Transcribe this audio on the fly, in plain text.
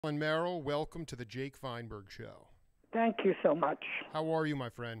And Merrill, welcome to the Jake Feinberg Show. Thank you so much. How are you, my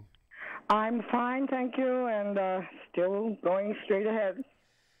friend? I'm fine, thank you, and still going straight ahead.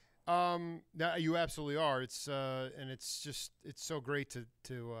 No, you absolutely are. It's so great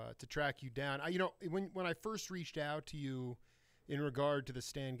to track you down. When I first reached out to you in regard to the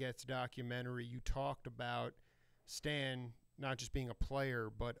Stan Getz documentary, you talked about Stan not just being a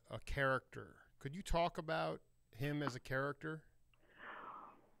player but a character. Could you talk about him as a character?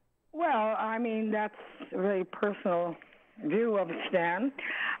 Well, I mean, that's a very personal view of Stan.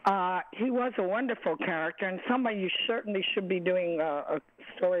 He was a wonderful character and somebody you certainly should be doing a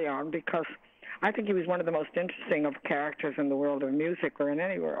story on, because I think he was one of the most interesting of characters in the world of music or in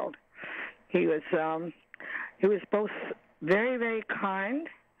any world. He was both very, very kind,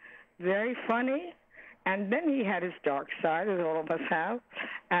 very funny, and then he had his dark side, as all of us have.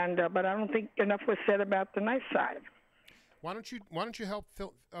 But I don't think enough was said about the nice side. Why don't you help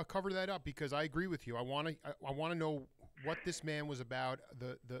cover that up? Because I agree with you. I want to know what this man was about.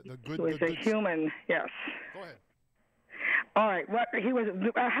 The good. He was a human. Yes. Go ahead. All right. What he was?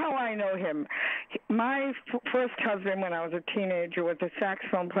 How I know him? My first husband, when I was a teenager, was a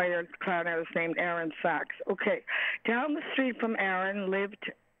saxophone player, clarinet, named Aaron Sax. Okay. Down the street from Aaron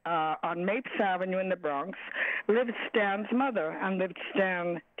lived, on Mapes Avenue in the Bronx, lived Stan's mother, and lived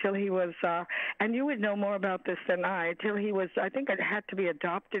Stan till he was, and you would know more about this than I, till he was, I think it had to be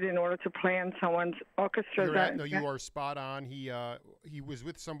adopted in order to play in someone's orchestra. You are spot on. He was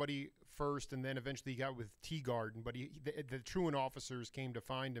with somebody first, and then eventually he got with Teagarden, but the truant officers came to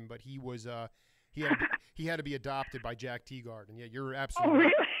find him, but he was, he had to be adopted by Jack Teagarden. Yeah, you're absolutely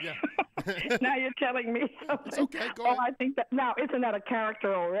right. Right. Yeah. Now you're telling me something. It's okay. Go ahead. I think that now isn't that a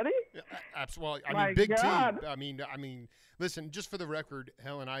character already? Yeah, absolutely. I My mean, big God. team. I mean, listen. Just for the record,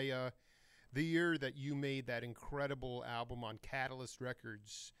 Helen, the year that you made that incredible album on Catalyst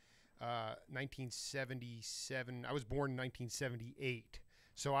Records, 1977. I was born in 1978.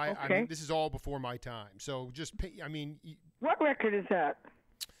 So I mean, this is all before my time. So What record is that?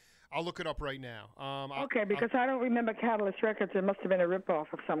 I'll look it up right now. Okay, because I don't remember Catalyst Records. It must have been a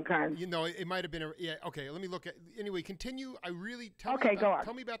ripoff of some kind. You know, it might have been yeah. Okay, let me look at. Anyway, continue. Tell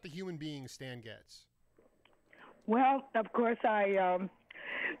me about the human being Stan Getz. Well, of course, in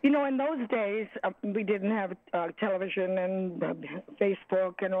those days, we didn't have television and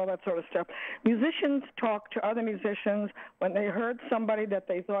Facebook and all that sort of stuff. Musicians talked to other musicians when they heard somebody that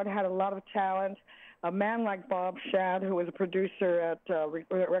they thought had a lot of talent. A man like Bob Shad, who was a producer at a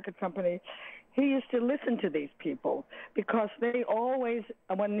record company, he used to listen to these people because they always,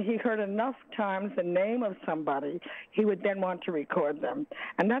 when he heard enough times the name of somebody, he would then want to record them.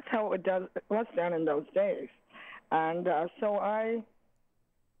 And that's how it was done in those days. And so I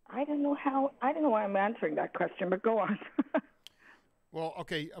don't know why I'm answering that question, but go on. Well,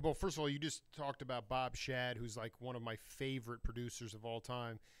 okay. Well, first of all, you just talked about Bob Shad, who's like one of my favorite producers of all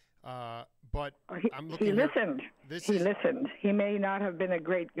time. But I'm looking. He listened. He listened. He may not have been a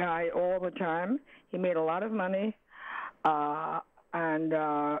great guy all the time. He made a lot of money, but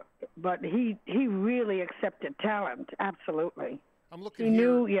he really accepted talent. Absolutely. I'm looking. He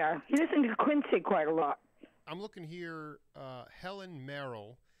knew. Yeah. He listened to Quincy quite a lot. I'm looking here. Helen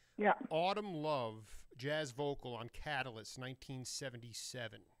Merrill. Yeah. Autumn Love, jazz vocal on Catalyst,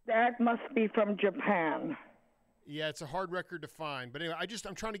 1977. That must be from Japan. Yeah, it's a hard record to find, but anyway,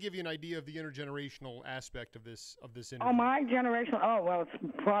 I'm trying to give you an idea of the intergenerational aspect of this interview. Oh, my generation. Oh, well, it's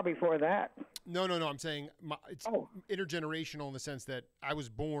probably before that. No. I'm saying it's intergenerational in the sense that I was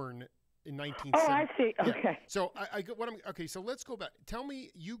born in 1970. Oh, I see. Okay. Yeah. So okay. So let's go back. Tell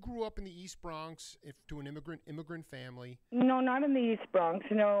me, you grew up in the East Bronx to an immigrant family. No, not in the East Bronx.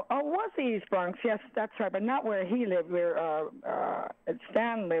 No. Oh, it was the East Bronx. Yes, that's right, but not where he lived. Where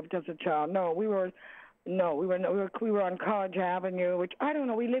Stan lived as a child. No, we were on College Avenue, which I don't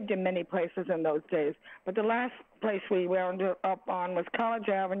know. We lived in many places in those days, but the last place we wound up on was College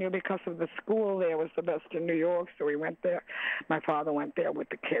Avenue because of the school there was the best in New York, so we went there. My father went there with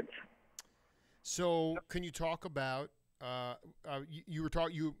the kids. So, can you talk about? You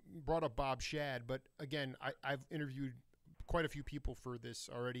brought up Bob Shad, but again, I've interviewed quite a few people for this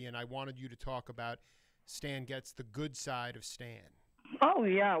already, and I wanted you to talk about Stan Getz, the good side of Stan. Oh,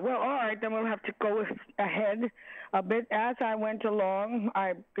 yeah. Well, all right, then we'll have to go ahead a bit. As I went along,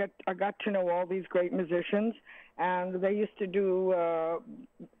 I got to know all these great musicians, and they used to do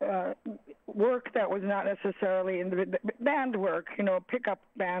work that was not necessarily in the band work, pick-up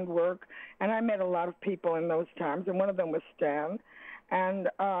band work, and I met a lot of people in those times, and one of them was Stan, and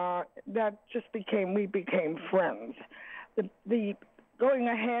that just we became friends. The going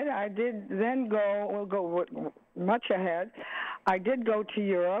ahead, I did then go much ahead. I did go to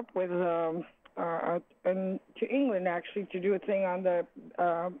Europe with and to England actually to do a thing on the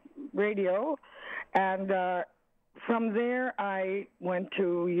radio, and from there I went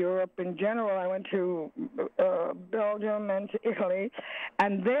to Europe in general. I went to Belgium and to Italy,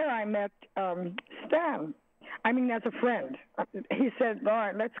 and there I met Stan. I mean, as a friend. He said, all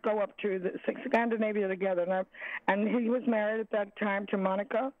right, let's go up to Scandinavia together. And he was married at that time to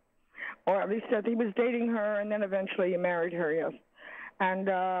Monica, or at least he was dating her, and then eventually he married her, yes.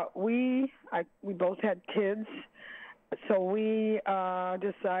 And we both had kids, so we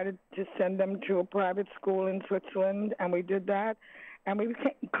decided to send them to a private school in Switzerland, and we did that. And we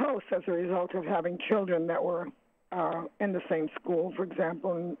became close as a result of having children that were in the same school, for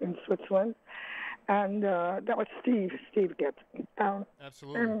example, in Switzerland. And that was Steve Getz.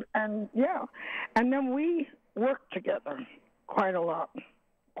 Absolutely. And yeah, and then we worked together quite a lot,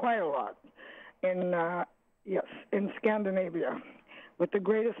 in Scandinavia, with the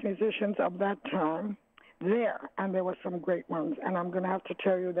greatest musicians of that time there, and there were some great ones. And I'm going to have to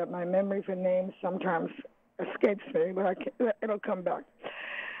tell you that my memory for names sometimes escapes me, but it'll come back.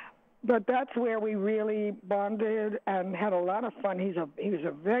 But that's where we really bonded and had a lot of fun. He was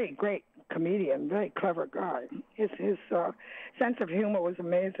a very great comedian, very clever guy. His sense of humor was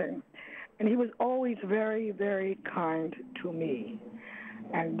amazing, and he was always very, very kind to me.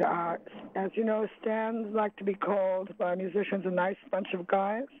 And as you know, Stans like to be called by musicians a nice bunch of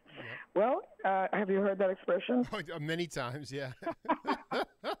guys. Yep. Well, have you heard that expression? Many times, yeah.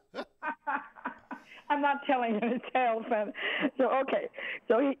 I'm not telling any tales, man. So okay,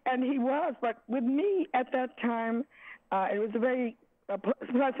 he was, but with me at that time, it was a very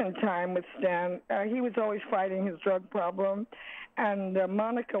pleasant time with Stan. He was always fighting his drug problem, and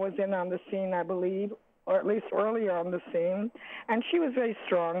Monica was in on the scene, I believe, or at least earlier on the scene, and she was very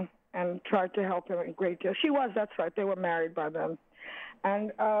strong and tried to help him a great deal. She was, that's right. They were married by then,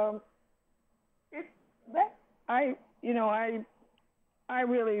 and I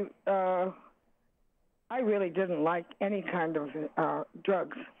really didn't like any kind of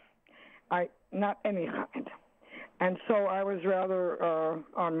drugs. Not any kind. And so I was rather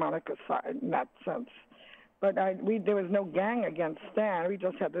on Monica's side in that sense. But there was no gang against Stan. We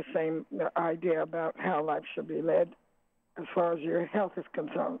just had the same idea about how life should be led as far as your health is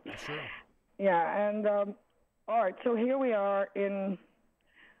concerned. Sure. Yeah, and all right, so here we are in,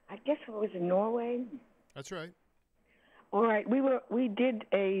 I guess it was in Norway. That's right. All right, we did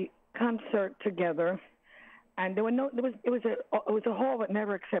a concert together. And it was a hall that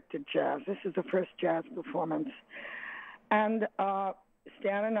never accepted jazz. This is the first jazz performance. And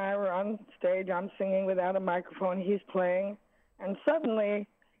Stan and I were on stage. I'm singing without a microphone. He's playing. And suddenly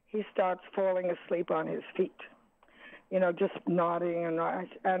he starts falling asleep on his feet, just nodding.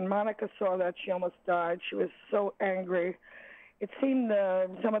 And Monica saw that. She almost died. She was so angry. It seemed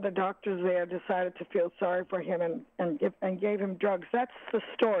some of the doctors there decided to feel sorry for him and gave him drugs. That's the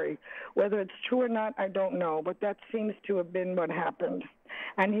story. Whether it's true or not, I don't know, but that seems to have been what happened.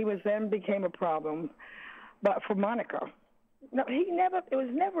 And he became a problem. But for Monica, no, it was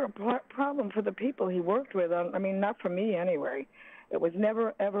never a problem for the people he worked with. I mean, not for me anyway. It was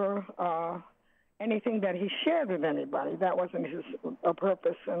never, ever anything that he shared with anybody. That wasn't his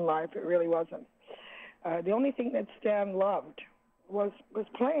purpose in life. It really wasn't. The only thing that Stan loved was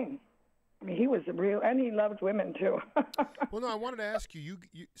playing. I mean, he was and he loved women too. Well, no, I wanted to ask you.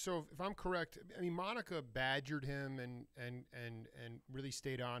 So, if I'm correct, I mean, Monica badgered him and really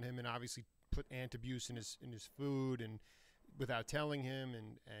stayed on him, and obviously put antabuse in his food and without telling him,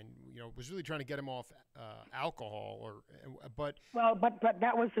 and was really trying to get him off alcohol but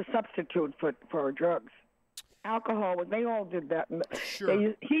that was the substitute for drugs. Alcohol, they all did that.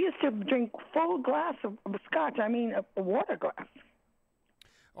 Sure. He used to drink full glass of scotch. I mean, a water glass.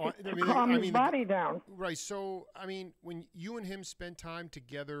 To calm his body down. Right. So, I mean, when you and him spent time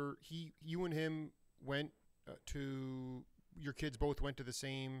together, you and him went to, your kids both went to the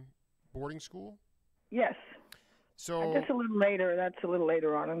same boarding school? Yes. So that's a little later. That's a little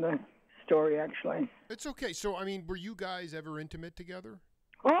later on in the story, actually. It's okay. So, I mean, were you guys ever intimate together?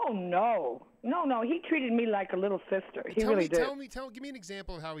 Oh, no. He treated me like a little sister. He really did. Give me an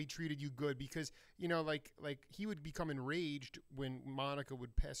example of how he treated you good, because, like he would become enraged when Monica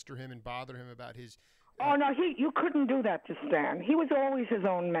would pester him and bother him about his... Oh, no, you couldn't do that to Stan. He was always his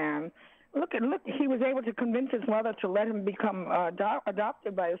own man. Look, he was able to convince his mother to let him become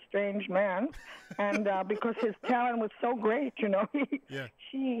adopted by a strange man, and because his talent was so great,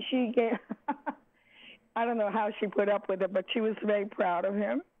 she gave... I don't know how she put up with it, but she was very proud of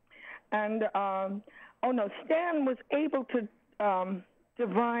him. And, Stan was able to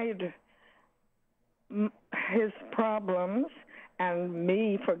divide his problems And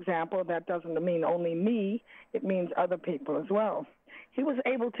me, for example, that doesn't mean only me, it means other people as well. He was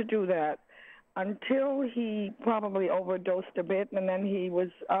able to do that until he probably overdosed a bit, and then he was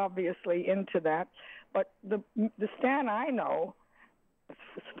obviously into that. But the Stan I know,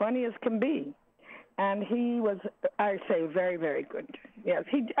 as funny as can be, and he was, I say, very, very good. Yes,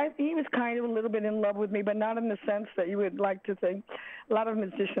 he was kind of a little bit in love with me, but not in the sense that you would like to think. A lot of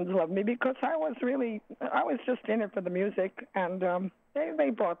musicians love me because I was just in it for the music, and they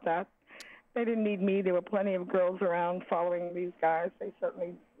bought that. They didn't need me. There were plenty of girls around following these guys. They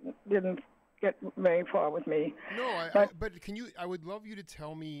certainly didn't get very far with me. No, but can you? I would love you to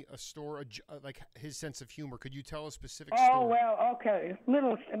tell me a story, like his sense of humor. Could you tell a specific story? Oh well, okay.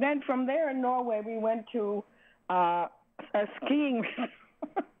 Little. And then from there in Norway, we went to a skiing.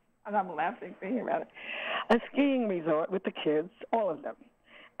 And I'm laughing thinking about it. A skiing resort with the kids, all of them.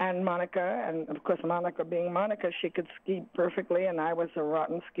 And Monica, and of course Monica being Monica, she could ski perfectly, and I was a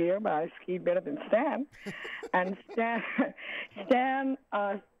rotten skier, but I skied better than Stan. And Stan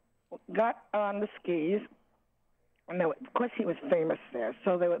got on the skis, and of course he was famous there,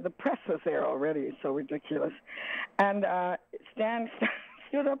 so the press was there already, so ridiculous. And Stan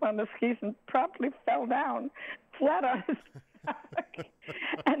stood up on the skis and promptly fell down, flat on his stomach.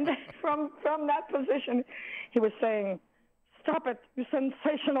 And then from that position, he was saying, "Stop it, you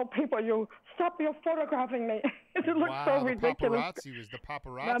sensational people! You stop! You're photographing me." It looked so ridiculous. Paparazzi was the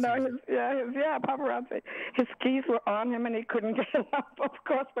paparazzi. No, paparazzi. His skis were on him, and he couldn't get up, of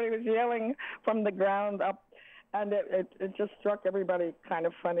course. But he was yelling from the ground up, and it just struck everybody kind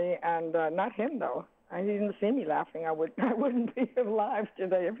of funny. And not him though. He didn't see me laughing. I wouldn't be alive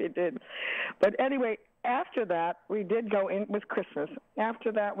today if he did. But anyway, after that, we did go in. It was Christmas.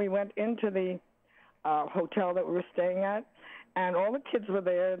 After that, we went into the hotel that we were staying at. And all the kids were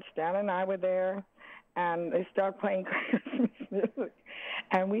there, and Stan and I were there, and they started playing Christmas music.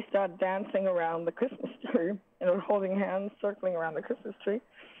 And we started dancing around the Christmas tree, holding hands, circling around the Christmas tree.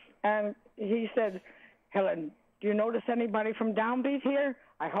 And he said, "Helen, do you notice anybody from Downbeat here?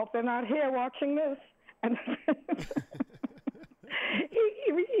 I hope they're not here watching this." And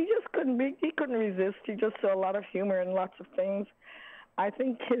he just couldn't resist. He just saw a lot of humor in lots of things. I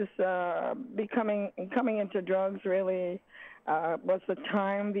think his coming into drugs really was the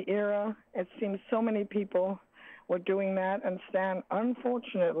time, the era. It seems so many people were doing that, and Stan,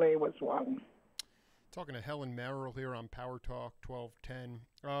 unfortunately, was one. Talking to Helen Merrill here on Power Talk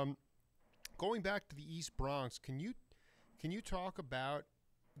 1210. Going back to the East Bronx, can you talk about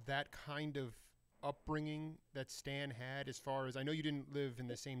that kind of upbringing that Stan had? As far as I know, you didn't live in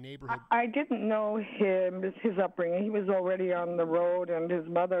the same neighborhood. I didn't know his upbringing. He was already on the road, and his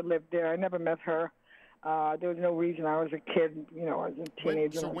mother lived there. I never met her. There was no reason. I was a kid, I was a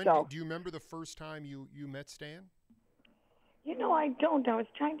teenager myself. Do you remember the first time you met Stan? I don't. I was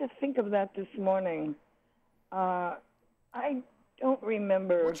trying to think of that this morning. I don't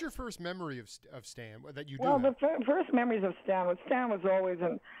remember. What's your first memory of Stan that you do? Well, have? the first memories of Stan was always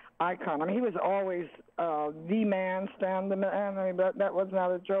an icon. I mean, he was always the man, Stan the man. I mean, that was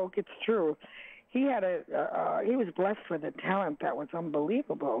not a joke. It's true. He had he was blessed with a talent that was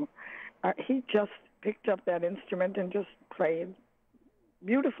unbelievable. He just picked up that instrument and just played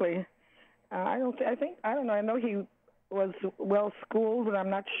beautifully. I don't know. I know he was well schooled, but I'm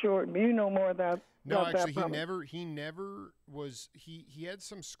not sure. You know more about. No, actually, he never was. He had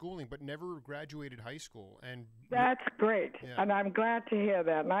some schooling, but never graduated high school. And that's great, yeah. And I'm glad to hear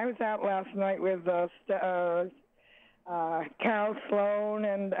that. And I was out last night with Carol Sloan,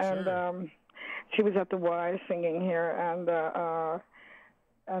 and sure. She was at the Y singing here,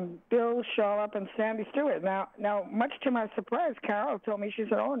 and Bill Sharp and Sandy Stewart. Now, much to my surprise, Carol told me, she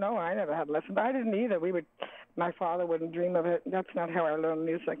said, "Oh no, I never had lessons. I didn't either. My father wouldn't dream of it. That's not how I learned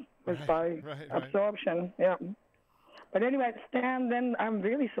music. It was by absorption." Yeah. But anyway, Stan, then I'm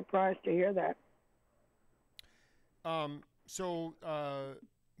really surprised to hear that. So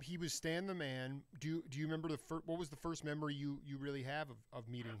he was Stan the Man. Do you remember what was the first memory you really have of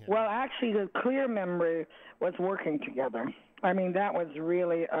meeting him? Well, actually, the clear memory was working together. I mean, that was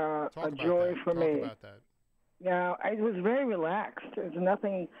really a joy for me. Talk about that. Yeah, it was very relaxed. There was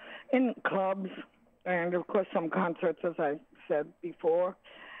nothing in clubs, and of course some concerts, as I said before.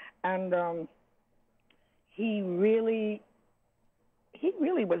 And he really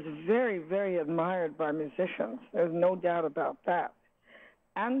was very, very admired by musicians. There's no doubt about that,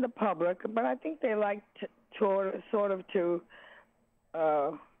 and the public. But I think they liked sort of to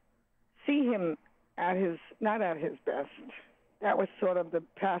see him not at his best. That was sort of the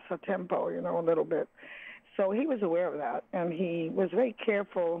passatempo, a little bit. So he was aware of that, and he was very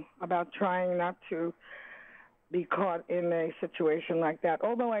careful about trying not to be caught in a situation like that.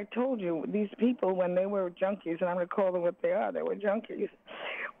 Although I told you, these people, when they were junkies, and I'm going to call them what they are, they were junkies.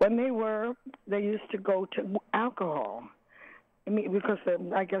 When they used to go to alcohol. I mean, because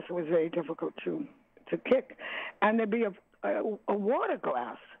I guess it was very difficult to kick. And there'd be a water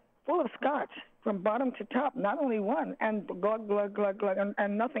glass full of scotch from bottom to top, not only one, and glug, glug, glug, glug,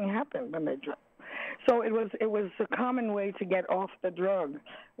 and nothing happened when they drank. So it was a common way to get off the drug,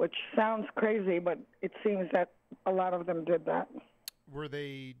 which sounds crazy, but it seems that a lot of them did that. Were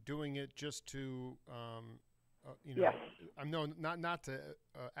they doing it just to, Yes. not to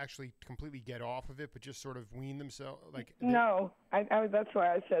actually completely get off of it, but just sort of wean themselves? No, that's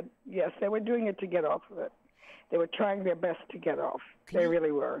why I said yes. They were doing it to get off of it. They were trying their best to get off. They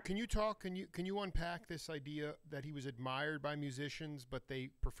really were. Can you unpack this idea that he was admired by musicians, but they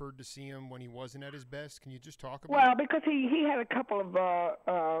preferred to see him when he wasn't at his best? Can you just talk about? Well, because he had a couple of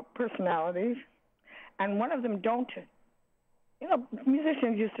personalities, and one of them don't. You know,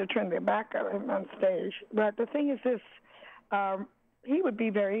 musicians used to turn their back on him on stage, but the thing is this: he could be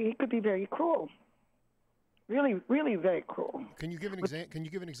very cruel. Really, really very cruel. Can you give an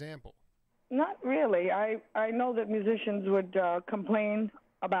example? Not really. I know that musicians would complain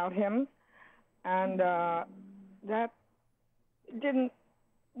about him, and that didn't.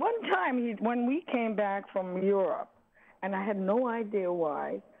 One time, when we came back from Europe, and I had no idea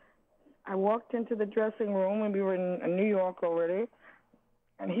why, I walked into the dressing room, and we were in New York already,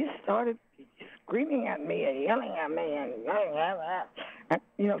 and he started screaming at me and yelling at me and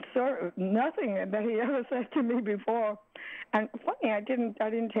sort of nothing that he ever said to me before. And funny, I didn't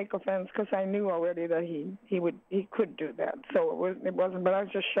take offense because I knew already that he could do that. So it wasn't. But I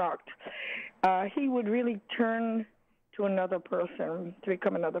was just shocked. He would really turn to another person to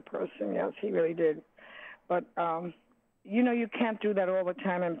become another person. Yes, he really did. But you can't do that all the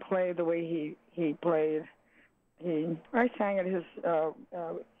time and play the way he played. I sang at his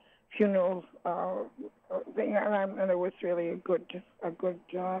funeral thing, and it was really a good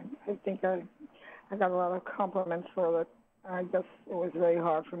job. I think I got a lot of compliments for it. I guess it was very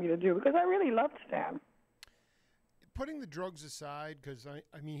hard for me to do because I really loved Stan. Putting the drugs aside, because I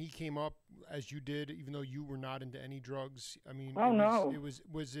mean, he came up as you did, even though you were not into any drugs. I mean,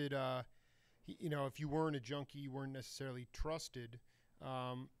 was it if you weren't a junkie, you weren't necessarily trusted.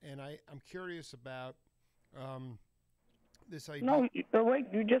 And I'm curious about this idea. No, wait,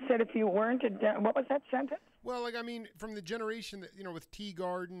 you just said if you weren't what was that sentence? Well, from the generation that, with Tea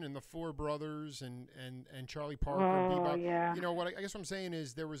Garden and the Four Brothers and Charlie Parker and Bebop. Yeah. I guess what I'm saying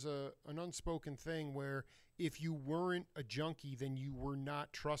is there was an unspoken thing where if you weren't a junkie, then you were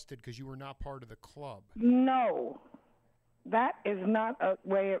not trusted because you were not part of the club. No, that is not the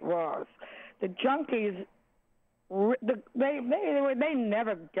way it was. The junkies, they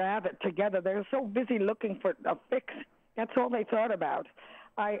never gathered together. They were so busy looking for a fix. That's all they thought about.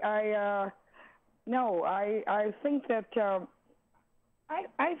 I think that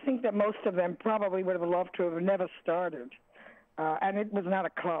I think that most of them probably would have loved to have never started, and it was not a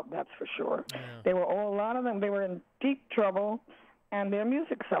club, that's for sure. Yeah. A lot of them, they were in deep trouble, and their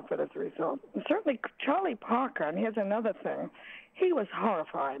music suffered as a result. And certainly Charlie Parker, and here's another thing, he was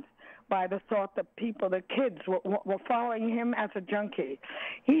horrified by the thought that the kids were following him as a junkie.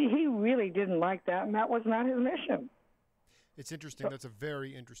 He really didn't like that, and that was not his mission. It's interesting. That's a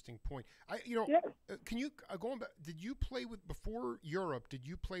very interesting point. Yes. Can you going back? Did you play before Europe? Did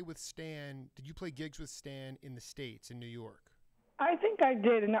you play with Stan? Did you play gigs with Stan in the States, in New York? I think I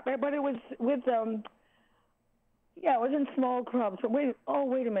did, but it was with it was in small clubs. So wait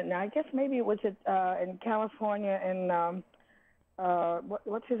a minute now. I guess maybe it was in California in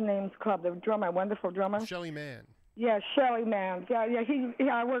what's his name's club? The drummer, wonderful drummer. Shelly Manne. Yeah, Shelly Manne. Yeah,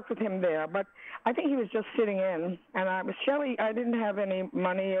 I worked with him there, but I think he was just sitting in. And Shelly, I didn't have any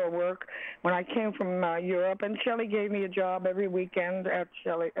money or work when I came from Europe, and Shelly gave me a job every weekend at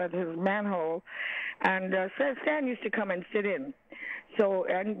his manhole, and Stan used to come and sit in. So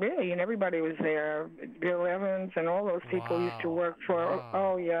and everybody was there. Bill Evans and all those people used to work for. Wow.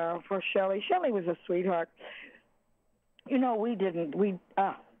 Oh yeah, for Shelly. Shelly was a sweetheart.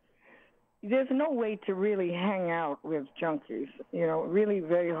 There's no way to really hang out with junkies. Really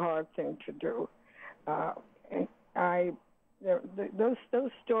very hard thing to do. And those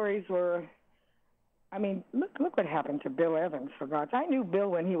stories were. I mean, look what happened to Bill Evans. For God, I knew Bill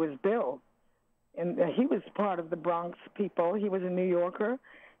when he was Bill, and he was part of the Bronx people. He was a New Yorker.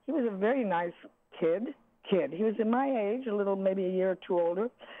 He was a very nice kid. He was in my age, a little maybe a year or two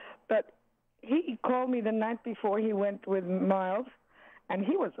older, but he called me the night before he went with Miles. And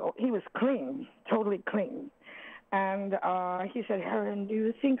he was clean, totally clean. And he said, Helen, do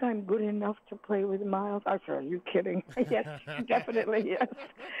you think I'm good enough to play with Miles? I said, are you kidding? Yes, definitely, yes.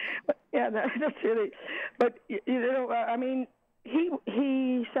 But, yeah, that's really. But, you know, I mean,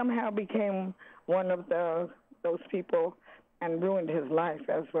 he somehow became one of those people and ruined his life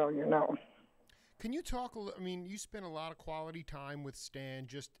as well, you know. Can you talk? I mean, you spent a lot of quality time with Stan,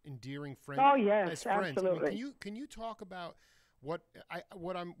 just endearing friends Oh, yes, as friends. I mean, absolutely. can you talk about what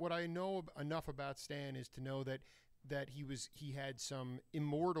I know enough about Stan is to know that he had some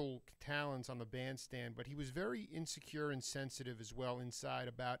immortal talents on the bandstand, but he was very insecure and sensitive as well inside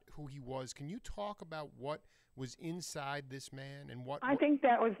about who he was. Can you talk about what was inside this man and I think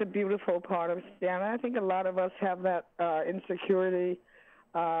that was the beautiful part of Stan. I think a lot of us have that insecurity,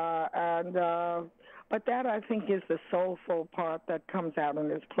 and but that I think is the soulful part that comes out in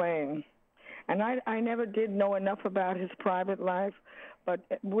his playing. And I never did know enough about his private life, but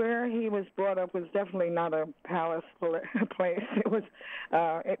where he was brought up was definitely not a palace place. It was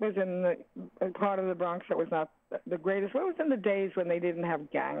in the a part of the Bronx that was not the greatest. Well, it was in the days when they didn't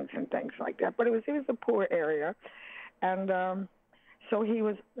have gangs and things like that, but it was a poor area, and so he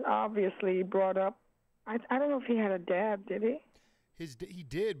was obviously brought up. I don't know if he had a dad, did he? he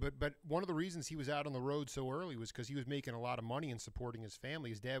did, but one of the reasons he was out on the road so early was because he was making a lot of money and supporting his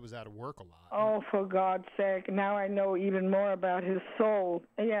family. His dad was out of work a lot. Oh, for God's sake! Now I know even more about his soul.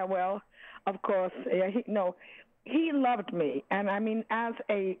 Yeah, well, of course, yeah. No, he loved me, and I mean as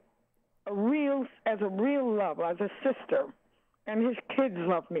a real love, as a sister. And his kids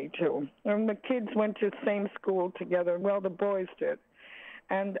loved me too. And the kids went to the same school together. Well, the boys did.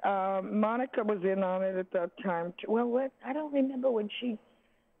 And Monica was in on it at that time too. Well, I don't remember when she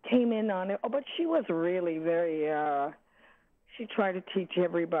came in on it. Oh, but she was really very. She tried to teach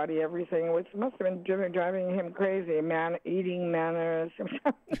everybody everything, which must have been driving him crazy. Eating manners.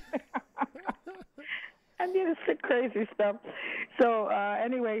 I mean, it's the crazy stuff. So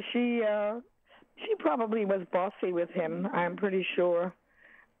anyway, she probably was bossy with him. I'm pretty sure,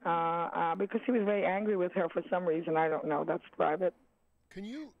 because he was very angry with her for some reason. I don't know. That's private. Can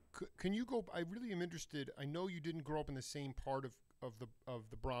you go? I really am interested. I know you didn't grow up in the same part of the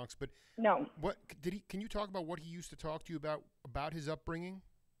Bronx, but no. What did he? Can you talk about what he used to talk to you about his upbringing?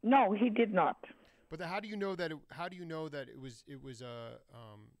 No, he did not. But how do you know that? How do you know that it was a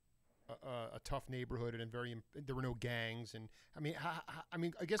tough neighborhood and there were no gangs and I mean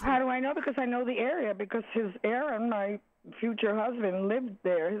I guess how do I know? Because I know the area, because Aaron, my future husband, lived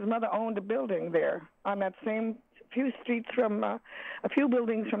there. His mother owned a building there on that same few streets from a few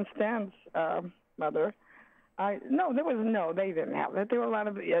buildings from Stan's mother. They didn't have that. There were a lot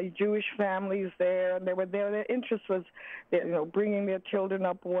of Jewish families there, and they were there. Their interest was, bringing their children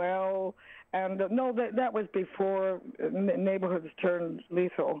up well. And that was before neighborhoods turned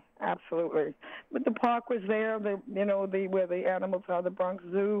lethal. Absolutely. But the park was there. Where the animals are, the Bronx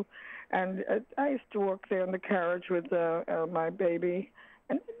Zoo, and I used to walk there in the carriage with my baby.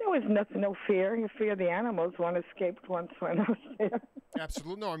 And there was no fear. You fear the animals. One escaped once when I was there.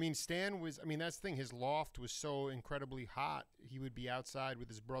 Absolutely. No, I mean, Stan was, that's the thing. His loft was so incredibly hot. He would be outside with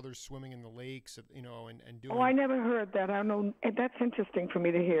his brothers swimming in the lakes, and doing. Oh, I never heard that. I don't know. That's interesting for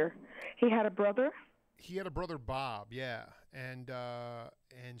me to hear. He had a brother? He had a brother, Bob, yeah. And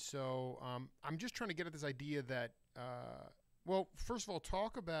so I'm just trying to get at this idea that, well, first of all,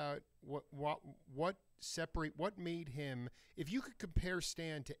 talk about what made him. If you could compare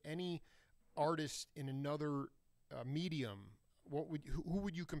Stan to any artist in another medium, who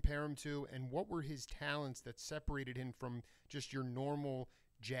would you compare him to, and what were his talents that separated him from just your normal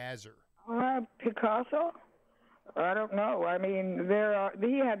jazzer? Picasso? I don't know. I mean,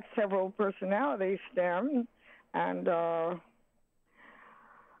 he had several personalities, Stan, and I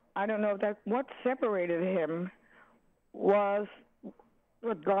don't know what separated him was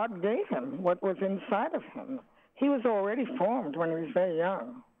what God gave him, what was inside of him. He was already formed when he was very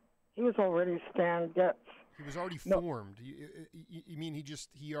young. He was already Stan Getz. He was already formed. You mean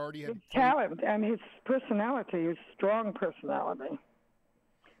he already had his talent and his personality, his strong personality.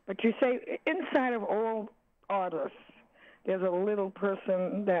 But you say inside of all artists, there's a little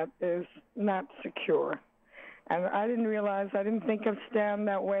person that is not secure. And I didn't think of Stan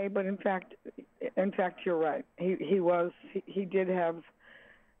that way, but in fact, you're right. He did have,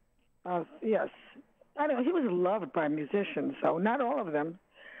 yes. I don't know, he was loved by musicians, so not all of them,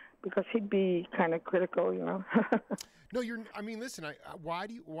 because he'd be kind of critical, No, listen, why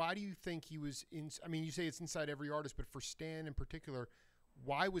do you think he was you say it's inside every artist, but for Stan in particular,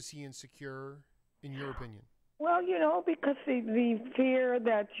 why was he insecure, in your opinion? Well, because the fear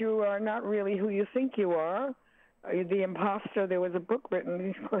that you are not really who you think you are, The Imposter. There was a book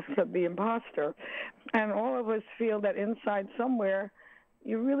written called The Imposter, and all of us feel that inside somewhere,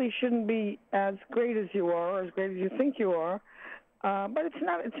 you really shouldn't be as great as you are, or as great as you think you are. But it's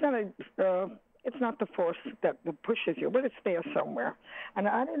not. It's not the force that pushes you, but it's there somewhere. And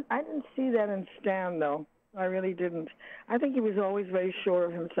I didn't see that in Stan, though. I really didn't. I think he was always very sure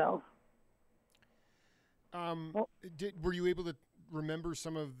of himself. Were you able to remember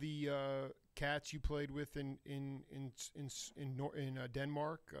some of the cats you played with in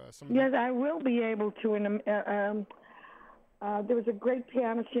Denmark? Yes, I will be able to. There was a great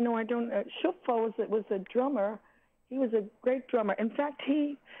pianist. I don't. Schupfo was a drummer. He was a great drummer. In fact,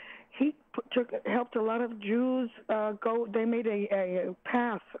 he helped a lot of Jews go. They made a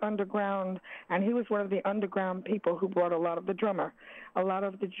path underground, and he was one of the underground people who brought a lot of the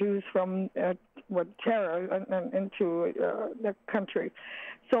Jews from terror into the country.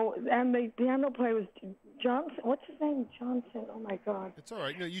 So, and the piano player was Johnson. What's his name? Johnson. Oh my God. It's all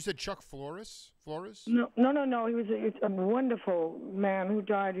right. No, you said Chuck Flores. Flores? No. He was a wonderful man who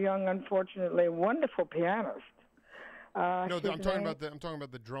died young, unfortunately. Wonderful pianist. No, I'm talking about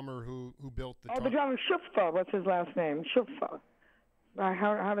the drummer who built the. The drummer Schupfo. What's his last name? Schupfo.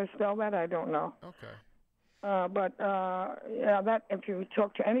 How to spell that? I don't know. Okay. That if you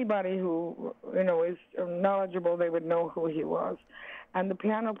talk to anybody who is knowledgeable, they would know who he was. And the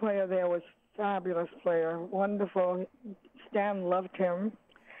piano player there was fabulous player, wonderful. Stan loved him,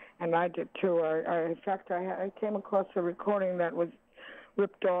 and I did too. In fact, I came across a recording that was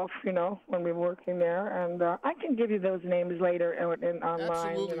ripped off, when we were working there, and I can give you those names later online.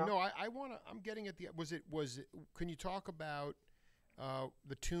 Absolutely. No, I'm getting at the. Was it? Can you talk about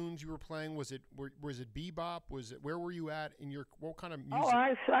the tunes you were playing? Was it bebop? Where were you at in your? What kind of music? Oh,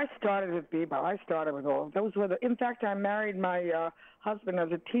 I started with bebop. I started with all those. In fact, I married my husband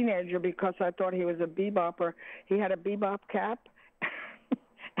as a teenager because I thought he was a bebopper. He had a bebop cap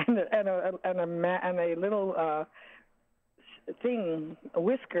and a little.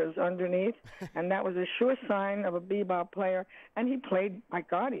 Whiskers underneath, and that was a sure sign of a bebop player. And he played, my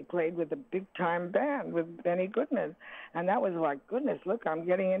God, he played with a big-time band with Benny Goodman. And that was like, goodness, look, I'm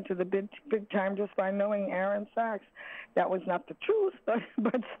getting into the big time just by knowing Aaron Sachs. That was not the truth, but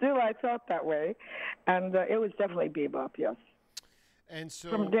still I thought that way. And it was definitely bebop, yes. And so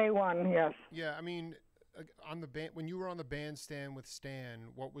from day one, yes. Yeah, I mean, on the band, when you were on the bandstand with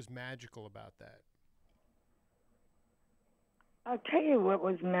Stan, what was magical about that? I'll tell you what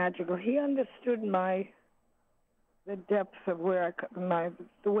was magical. He understood the depth of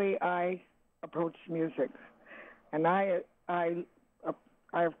the way I approach music, and I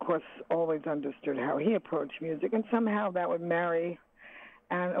of course always understood how he approached music, and somehow that would marry,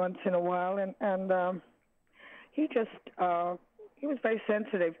 and once in a while, and he just he was very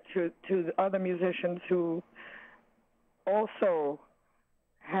sensitive to the other musicians who also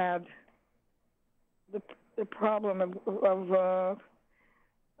had the problem of I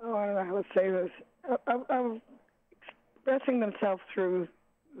don't know how to say this, of expressing themselves through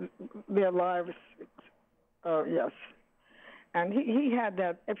their lives. Yes. And he had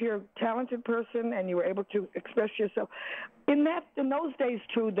that. If you're a talented person and you were able to express yourself, in those days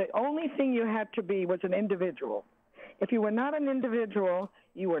too, the only thing you had to be was an individual. If you were not an individual,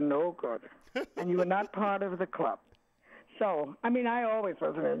 you were no good, and you were not part of the club. So, I mean, I always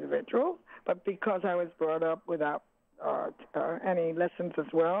was an individual, but because I was brought up without any lessons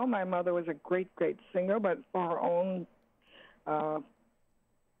as well, my mother was a great, great singer, but for her own, I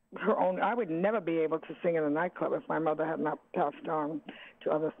would never be able to sing in a nightclub if my mother had not passed on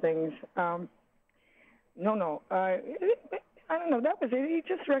to other things. I don't know. That was it. He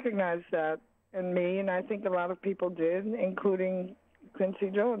just recognized that in me, and I think a lot of people did, including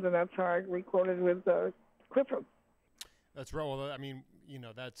Quincy Jones, and that's how I recorded with Clifford. That's right. Well, I mean,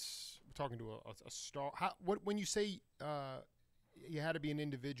 that's we're talking to a star. When you say you had to be an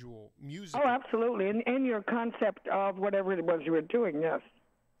individual, music? Oh, absolutely. In your concept of whatever it was you were doing, yes.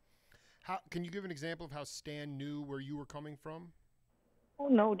 How can you give an example of how Stan knew where you were coming from? Oh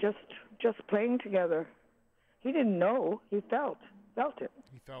no, just playing together. He didn't know. He felt it.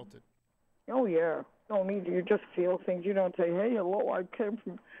 He felt it. Oh yeah. No need. You just feel things. You don't say, "Hey, hello, I came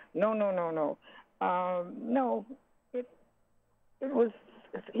from." No. No. It was.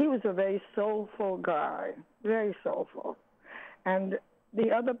 He was a very soulful guy, very soulful, and the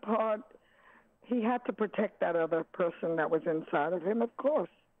other part, he had to protect that other person that was inside of him. Of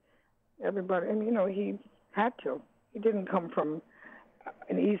course, everybody. I mean, he had to. He didn't come from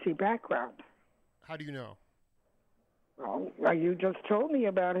an easy background. How do you know? Well, you just told me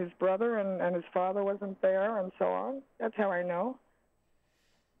about his brother and his father wasn't there and so on. That's how I know.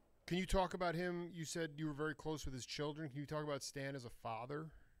 Can you talk about him? You said you were very close with his children. Can you talk about Stan as a father?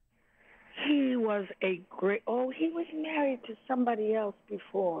 He was a great. Oh, he was married to somebody else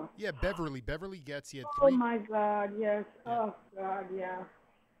before. Yeah, Beverly. Beverly Getz. He had Oh three. my God, yes. Yeah. Oh God, yeah.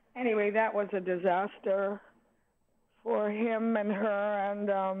 Anyway, that was a disaster for him and her, and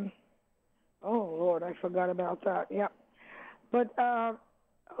oh Lord, I forgot about that. Yep. But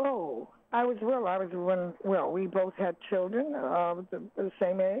well. We both had children the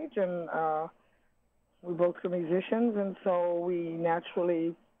same age, and we both were musicians, and so we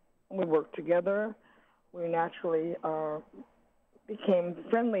worked together. We naturally became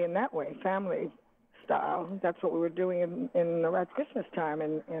friendly in that way, family style. That's what we were doing at Christmas time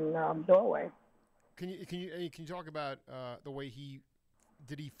in Norway. Can you talk about the way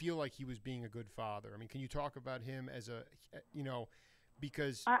did he feel like he was being a good father? I mean, can you talk about him as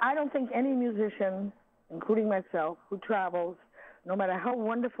because I don't think any musician, including myself, who travels, no matter how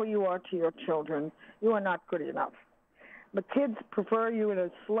wonderful you are to your children, you are not good enough. The kids prefer you in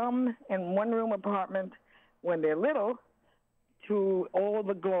a slum and one-room apartment when they're little to all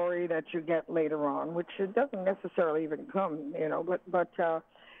the glory that you get later on, which it doesn't necessarily even come, But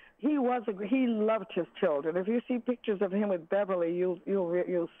he loved his children. If you see pictures of him with Beverly, you'll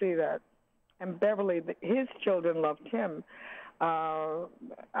see that. And Beverly, his children loved him.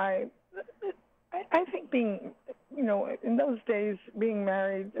 I think being, in those days, being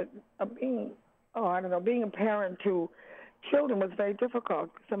married, being a parent to children was very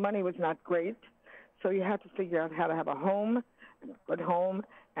difficult because the money was not great. So you had to figure out how to have a home, a good home,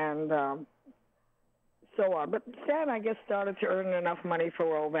 and so on. But Stan, I guess, started to earn enough money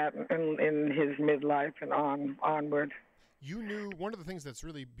for all that in his midlife and onward. You knew one of the things that's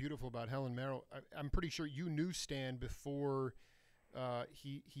really beautiful about Helen Merrill. I'm pretty sure you knew Stan before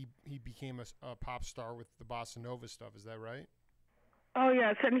he became a pop star with the bossa nova stuff. Is that right? Oh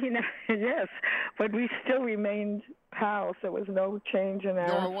yes, and yes, but we still remained pals. There was no change in our.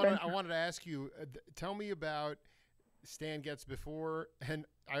 No, I wanted to ask you. Tell me about Stan Getz before, and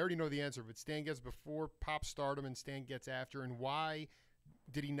I already know the answer, but Stan Getz before pop stardom and Stan Getz after, and why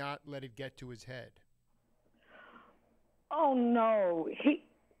did he not let it get to his head? Oh no,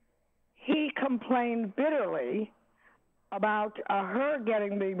 he complained bitterly about her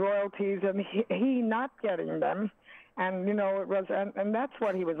getting the royalties and he not getting them, and it was, and that's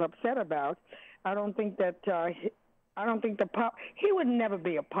what he was upset about. I don't think that he would never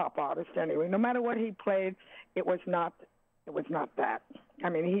be a pop artist anyway. No matter what he played, it was not that. I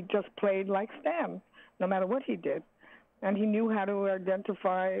mean, he just played like Stan, no matter what he did, and he knew how to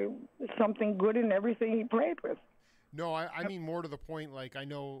identify something good in everything he played with. No, I mean more to the point. Like I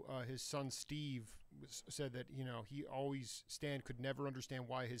know his son Steve said that Stan could never understand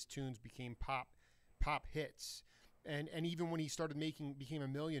why his tunes became pop hits, and even when he became a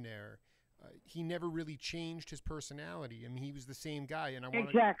millionaire, he never really changed his personality. I mean, he was the same guy. And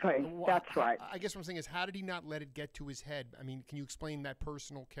exactly, that's right. I guess what I'm saying is, how did he not let it get to his head? I mean, can you explain that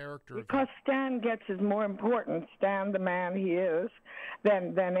personal character? Because Stan Getz is more important, Stan the man he is,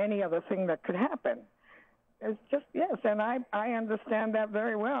 than any other thing that could happen. It's just, yes, and I understand that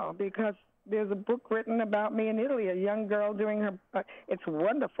very well because there's a book written about me in Italy, a young girl doing her, it's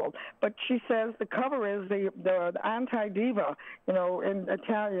wonderful. But she says the cover is the anti-diva, in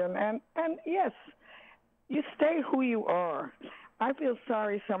Italian. And yes, you stay who you are. I feel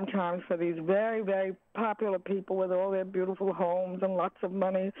sorry sometimes for these very, very popular people with all their beautiful homes and lots of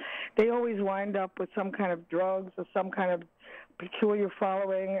money. They always wind up with some kind of drugs or some kind of peculiar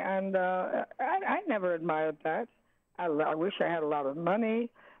following, and I never admired that. I wish I had a lot of money.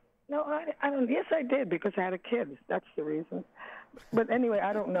 No, I don't. Yes, I did because I had a kid. That's the reason. But anyway,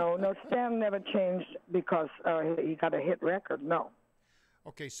 I don't know. No, Stan never changed because he got a hit record. No.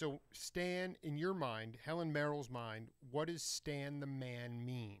 Okay, so Stan, in your mind, Helen Merrill's mind, what does Stan the man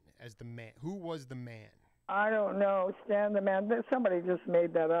mean as the man? Who was the man? I don't know. Stan the man. Somebody just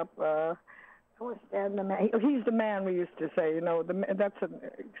made that up. Who was Stan the man? He's the man, we used to say. That's an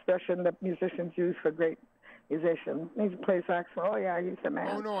expression that musicians use for great musicians. He plays saxophone. Oh yeah, he's the man.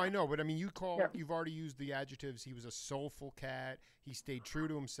 Oh no, I know, but I mean, you've already used the adjectives. He was a soulful cat. He stayed true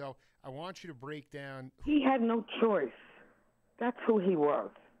to himself. I want you to break down. He had no choice. That's who he was.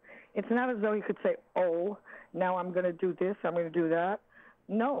 It's not as though he could say, "Oh, now I'm going to do this. I'm going to do that."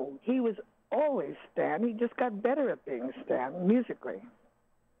 No, he was always Stan. He just got better at being Stan musically.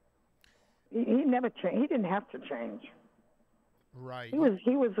 He never changed. He didn't have to change. Right. He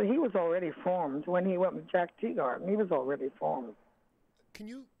was already formed when he went with Jack Teagarden. He was already formed. Can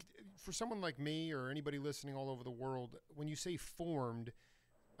you, for someone like me or anybody listening all over the world, when you say formed,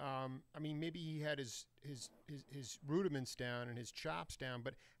 I mean, maybe he had his rudiments down and his chops down,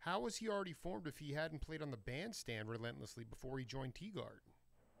 but how was he already formed if he hadn't played on the bandstand relentlessly before he joined Tea Garden?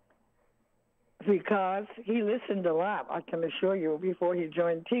 Because he listened a lot, I can assure you, before he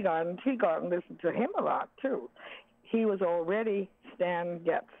joined Tea Garden. Tea Garden listened to him a lot, too. He was already Stan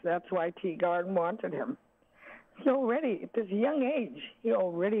Getz. That's why Tea Garden wanted him. He already, at this young age, he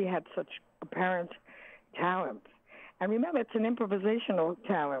already had such apparent talent. And remember, it's an improvisational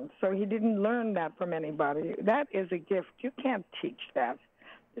talent, so he didn't learn that from anybody. That is a gift. You can't teach that.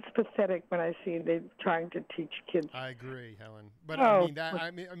 It's pathetic when I see they trying to teach kids. I agree, Helen. But Oh,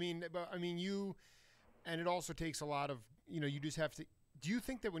 I mean, you, and it also takes a lot of, you just have to. Do you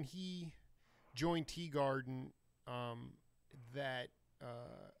think that when he joined Tea Garden, that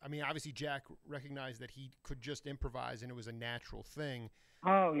I mean, obviously Jack recognized that he could just improvise and it was a natural thing.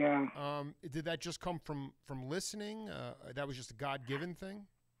 Oh yeah. Did that just come from listening? That was just a God-given thing?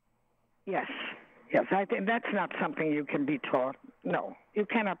 Yes. Yes, I think that's not something you can be taught. No, you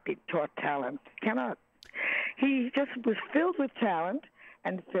cannot be taught talent. Cannot. He just was filled with talent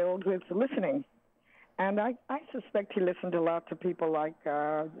and filled with listening. And I suspect he listened a lot to people like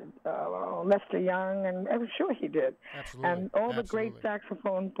Lester Young, and I'm sure he did. Absolutely. And all the great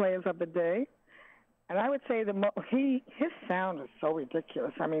saxophone players of the day. And I would say his sound is so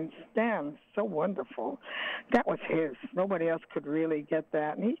ridiculous. I mean, Stan's so wonderful. That was his. Nobody else could really get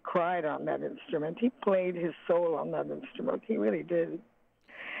that. And he cried on that instrument. He played his soul on that instrument. He really did.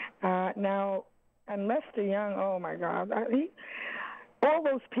 Now, and Lester Young, oh my God, all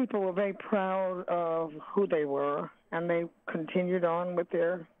those people were very proud of who they were, and they continued on with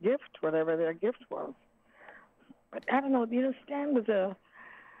their gift, whatever their gift was. But I don't know, Stan was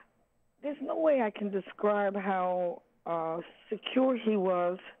there's no way I can describe how secure he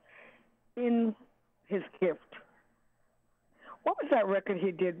was in his gift. What was that record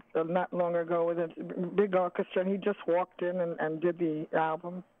he did not long ago with a big orchestra, and he just walked in and did the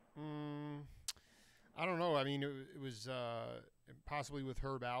album? I don't know. I mean, it was possibly with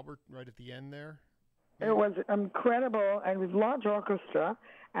Herb Albert right at the end there. It was incredible, and it was a large orchestra,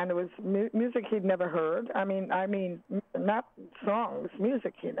 and it was music he'd never heard. I mean, not songs,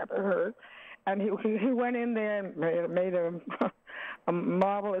 music he never heard. And he went in there and made a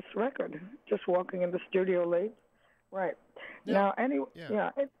marvelous record, just walking in the studio late. Right. Yeah. Now, anyway,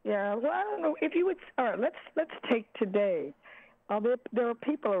 yeah. Well, I don't know if you would. All right, let's take today. There are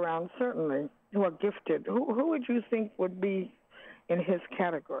people around certainly who are gifted. Who would you think would be in his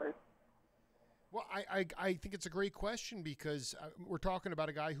category? Well, I think it's a great question because we're talking about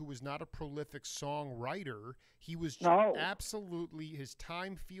a guy who was not a prolific songwriter. He was absolutely, his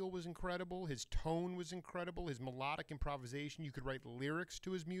time feel was incredible. His tone was incredible. His melodic improvisation. You could write lyrics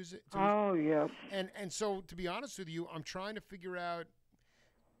to his music. Yes. And so, to be honest with you, I'm trying to figure out,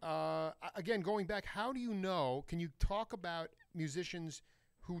 again, going back, how do you know, can you talk about musicians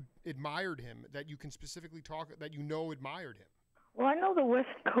who admired him that you can specifically that admired him? Well, I know the West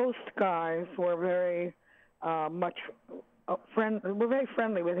Coast guys were very much were very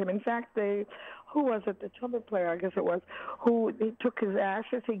friendly with him. In fact, who was it? The trumpet player, I guess it was, who he took his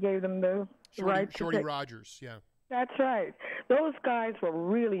ashes. He gave them the right to Shorty Rogers, yeah. That's right. Those guys were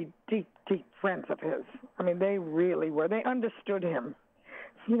really deep, deep friends of his. I mean, they really were. They understood him.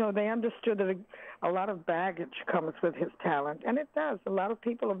 They understood that a lot of baggage comes with his talent, and it does. A lot of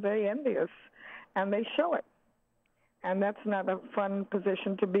people are very envious, and they show it. And that's not a fun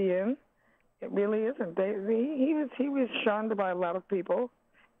position to be in. It really isn't. He was shunned by a lot of people,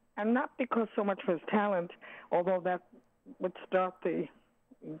 and not because so much for his talent, although that would start the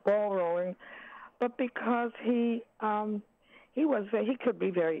ball rolling, but because he could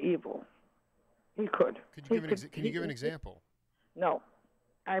be very evil. He could. Can you give an example? No.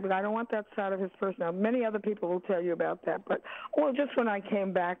 I don't want that side of his personality. Many other people will tell you about that. But, just when I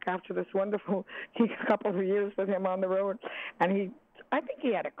came back after this wonderful couple of years with him on the road, and I think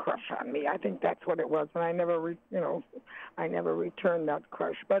he had a crush on me. I think that's what it was. And I never returned that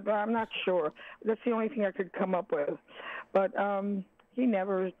crush. But I'm not sure. That's the only thing I could come up with. But he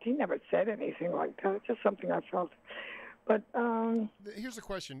never said anything like that. It's just something I felt. But here's the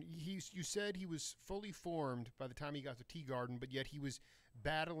question. You said he was fully formed by the time he got to Tea Garden, but yet he was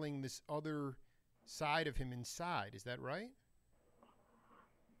battling this other side of him inside. Is that right?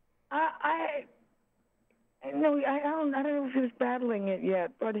 I don't know if he was battling it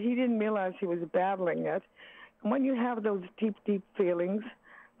yet, but he didn't realize he was battling it. And when you have those deep, deep feelings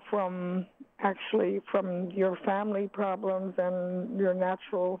from your family problems and your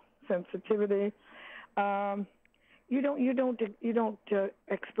natural sensitivity, you don't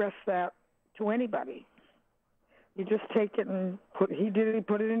express that to anybody. You just take it and he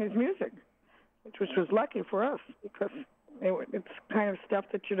put it in his music, which was lucky for us because it's kind of stuff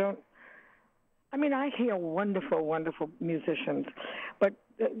that you don't. I mean, I hear wonderful, wonderful musicians, but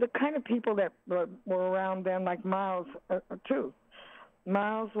the kind of people that were around then, like Miles, too.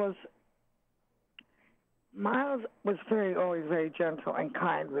 Miles was always very gentle and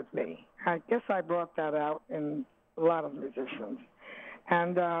kind with me. I guess I brought that out in a lot of musicians.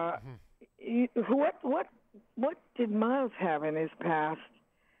 And what did Miles have in his past?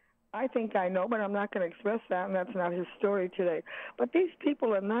 I think I know, but I'm not going to express that, and that's not his story today. But these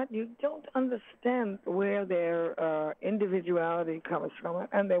people are not, you don't understand where their individuality comes from,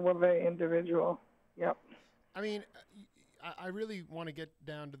 and they were very individual. Yep. I mean, I really want to get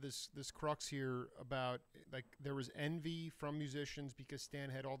down to this crux here about, like, there was envy from musicians because Stan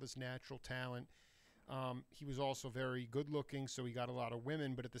had all this natural talent. He was also very good looking, so he got a lot of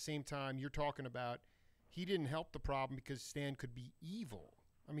women. But at the same time, you're talking about he didn't help the problem because Stan could be evil.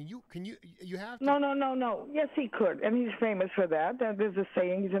 I mean, you have to. No. Yes, he could, and he's famous for that. There's a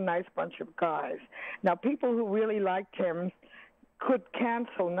saying, he's a nice bunch of guys. Now, people who really liked him could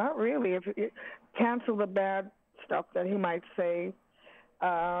cancel, not really, cancel the bad stuff that he might say.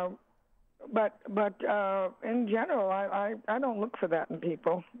 But in general, I don't look for that in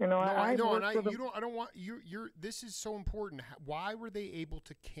people. You know, I know, and I don't want you're. This is so important. Why were they able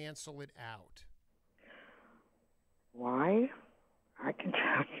to cancel it out? Why? I can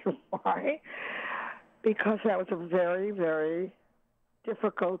tell you why. Because that was a very, very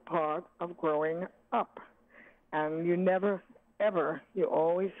difficult part of growing up. And you never, ever, you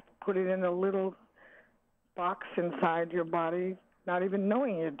always put it in a little box inside your body, not even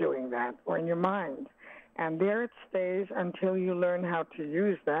knowing you're doing that, or in your mind. And there it stays until you learn how to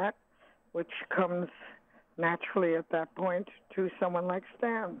use that, which comes naturally at that point to someone like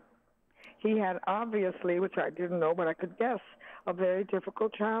Stan. He had obviously, which I didn't know, but I could guess, a very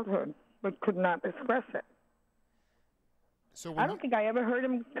difficult childhood, but could not express it. So I don't think I ever heard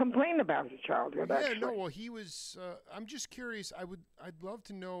him complain about his childhood. Yeah, actually. no. Well, he was. I'm just curious. I'd love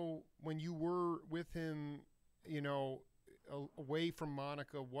to know when you were with him, you know, away from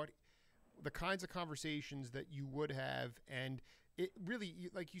Monica, what the kinds of conversations that you would have, and it really,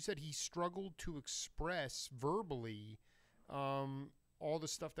 like you said, he struggled to express verbally all the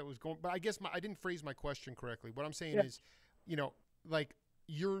stuff that was going. But I guess I didn't phrase my question correctly. What I'm saying is, you know, like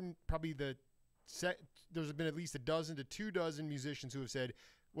you're probably there's been at least a dozen to 2 dozen musicians who have said,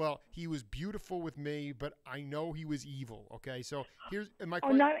 well, he was beautiful with me, but I know he was evil. Okay, so here's my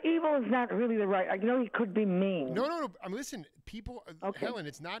question. Not evil is not really the right. I know he could be mean. No. I mean, listen, people, Helen,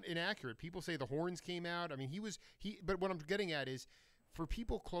 it's not inaccurate. People say the horns came out. I mean, but what I'm getting at is, for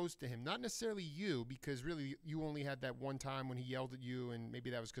people close to him, not necessarily you, because really you only had that one time when he yelled at you, and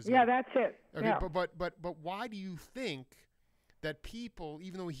maybe that was because that's it. Okay, yeah. But why do you think that people,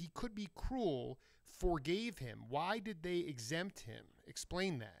 even though he could be cruel, forgave him? Why did they exempt him?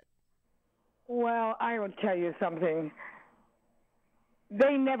 Explain that. Well, I will tell you something.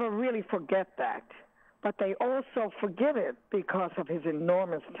 They never really forget that, but they also forgive it because of his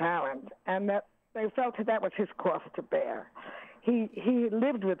enormous talent, and that they felt that was his cross to bear. He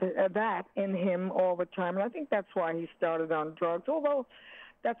lived with that in him all the time, and I think that's why he started on drugs. Although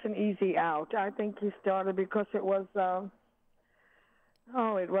that's an easy out. I think he started because it was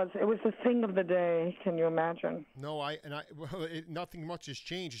it was the thing of the day. Can you imagine? No, nothing much has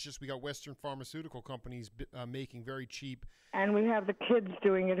changed. It's just we got Western pharmaceutical companies making very cheap. And we have the kids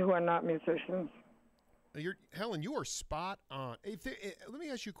doing it who are not musicians. Helen, you are spot on. Let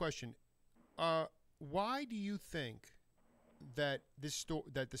me ask you a question. Why do you think that the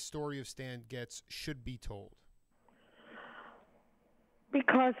story of Stan Getz should be told?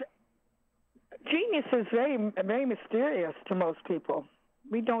 Because genius is very, very mysterious to most people.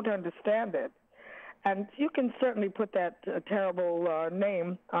 We don't understand it. And you can certainly put that terrible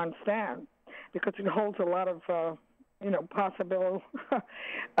name on Stan because it holds a lot of, possible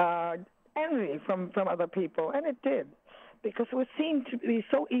envy from other people. And it did, because it was seen to be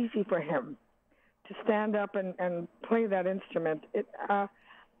so easy for him to stand up and play that instrument.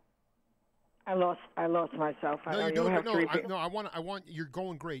 I lost myself. No, you don't. No, I want. You're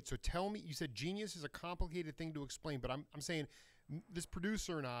going great. So tell me. You said genius is a complicated thing to explain, but I'm saying this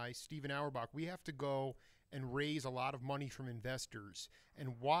producer and I, Stephen Auerbach, we have to go and raise a lot of money from investors.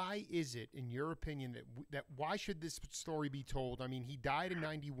 And why is it, in your opinion, that why should this story be told? I mean, he died in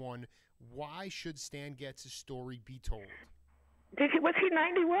 '91. Why should Stan Getz's story be told? Was he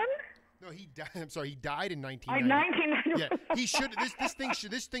 91? No, he died. I'm sorry, he died in 1990. Yeah, he should. This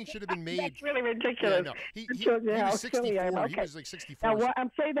thing should have been made. That's really ridiculous. Yeah, no, he was 64. He was like 64. Now,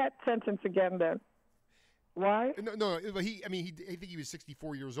 say that sentence again, then. Why? No. He, I mean, I think he was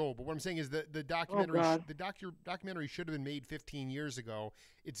 64 years old. But what I'm saying is that the Oh documentary, God. documentary should have been made 15 years ago.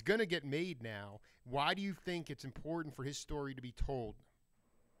 It's gonna get made now. Why do you think it's important for his story to be told?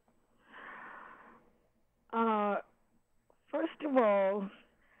 Uh, First of all,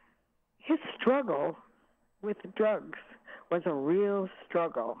 his struggle with drugs was a real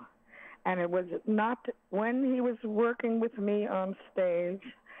struggle. And it was not when he was working with me on stage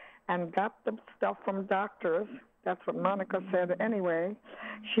and got the stuff from doctors. That's what Monica said anyway.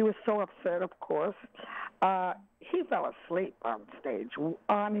 She was so upset, of course. He fell asleep on stage,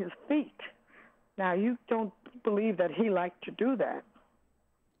 on his feet. Now, you don't believe that he liked to do that.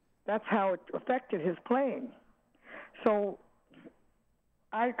 That's how it affected his playing. So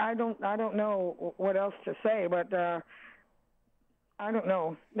I don't know what else to say, but I don't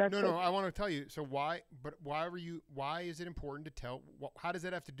know. That's No. I want to tell you. So why? But why were you? Why is it important to tell? How does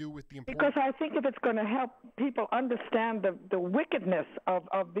that have to do with the because important? I think if it's going to help people understand the wickedness of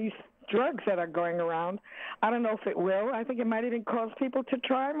these drugs that are going around, I don't know if it will. I think it might even cause people to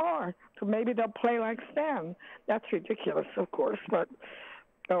try more. So maybe they'll play like Stan. That's ridiculous, of course, but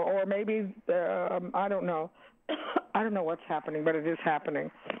or maybe I don't know. I don't know what's happening, but it is happening.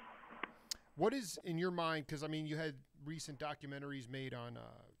 What is in your mind? Because I mean, you had recent documentaries made on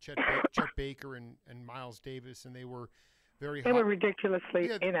Chet Baker and Miles Davis, and they were very They hot. were ridiculously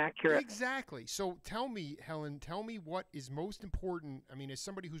Yeah, inaccurate. exactly. So tell me, Helen, tell me what is most important. I mean, as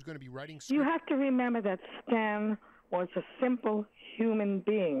somebody who's going to be writing You script, have to remember that Stan was a simple human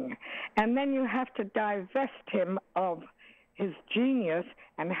being. And then you have to divest him of his genius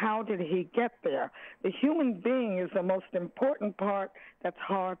and how did he get there. The human being is the most important part that's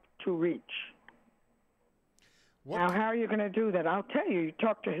hard to reach. what? Now, how are you going to do that? I'll tell you. You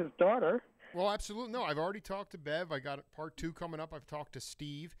talk to his daughter. Well, absolutely. No, I've already talked to Bev. I got part 2 coming up. I've talked to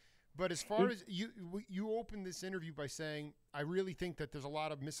Steve. But as far as you opened this interview by saying, I really think that there's a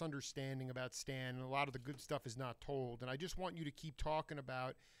lot of misunderstanding about Stan and a lot of the good stuff is not told. And I just want you to keep talking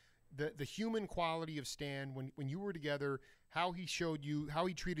about the human quality of Stan when you were together, how he showed you, how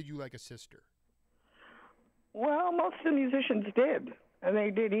he treated you like a sister. Well, most of the musicians did. And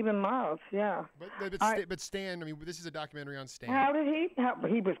they did, even Miles, yeah. But Stan, I mean, this is a documentary on Stan. How did he?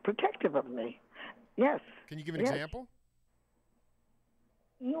 He was protective of me. Yes. Can you give an Yes. example?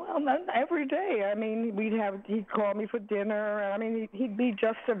 Well, not every day. I mean, he'd call me for dinner. I mean, he'd be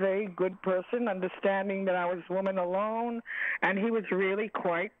just a very good person, understanding that I was a woman alone, and he was really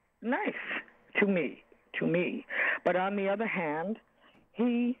quite nice to me. But on the other hand,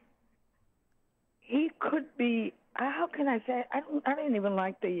 he could be. How can I say? I don't even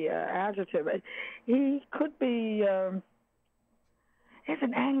like the adjective. He could be. There's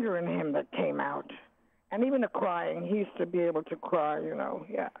an anger in him that came out. And even the crying, he used to be able to cry,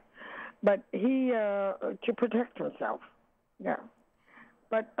 yeah. But he, to protect himself, yeah.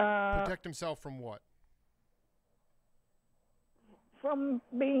 But Protect himself from what? from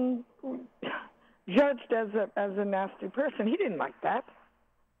being judged as a nasty person. He didn't like that.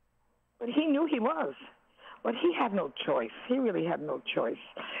 But he knew he was. But he had no choice. He really had no choice.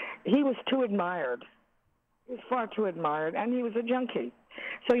 He was too admired. He was far too admired, and he was a junkie.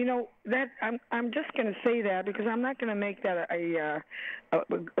 So that I'm just going to say that because I'm not going to make that a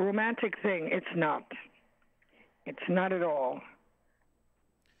romantic thing. It's not. It's not at all.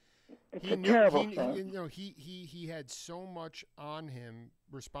 It's a terrible thing. He had so much on him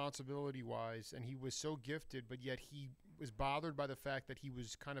responsibility-wise, and he was so gifted, but yet he was bothered by the fact that he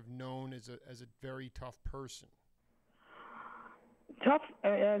was kind of known as a very tough person. Tough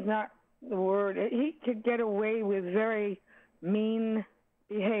is not the word. He could get away with very mean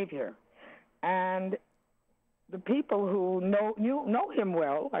behavior, and the people who know him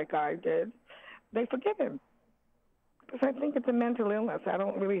well, like I did, they forgive him because I think it's a mental illness. I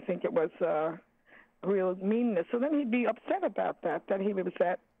don't really think it was real meanness. So then he'd be upset about that he was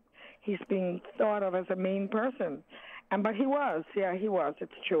that he's being thought of as a mean person, but he was. Yeah, he was.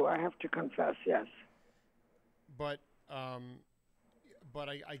 It's true. I have to confess. Yes. But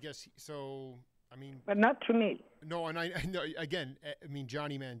I guess so. I mean, but not to me. No, and I know. Again, I mean,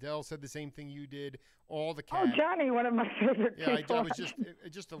 Johnny Mandel said the same thing you did. All the Oh, Johnny, one of my favorite people. I was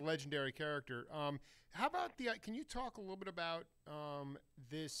just a legendary character. How about can you talk a little bit about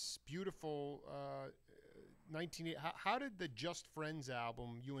this beautiful 1980? How did the Just Friends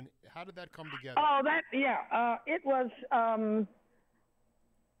album? How did that come together? Oh, it was.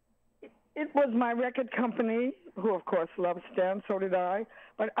 It was my record company, who of course loved Stan, so did I.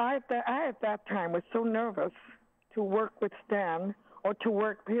 But I at that time was so nervous to work with Stan, or to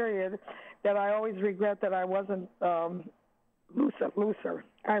work, period, that I always regret that I wasn't looser.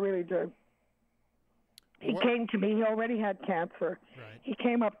 I really do. He came to me. He already had cancer. Right. He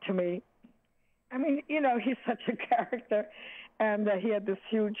came up to me. I mean, he's such a character, and he had this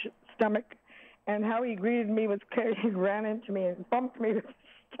huge stomach. And how he greeted me was he ran into me and bumped me with his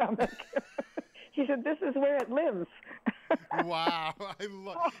stomach. He said, "This is where it lives." Wow,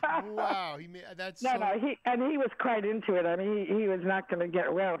 wow. That's no. He was quite into it. I mean, he was not going to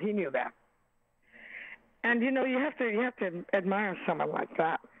get well. He knew that. And you have to admire someone like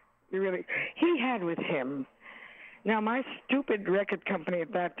that. You really. He had with him. Now, my stupid record company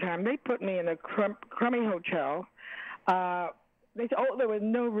at that time, they put me in a crummy hotel. They said, there were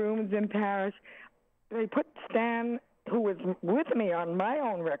no rooms in Paris. They put Stan, who was with me on my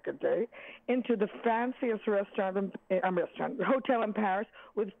own record day, into the fanciest hotel in Paris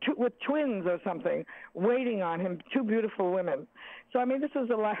with twins or something waiting on him, two beautiful women. So, I mean, this was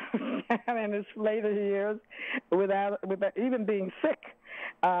the life of Stan in his later years without even being sick.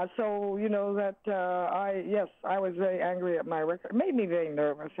 So, I was very angry at my record. It made me very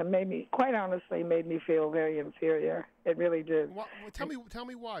nervous and quite honestly, made me feel very inferior. It really did. Well, tell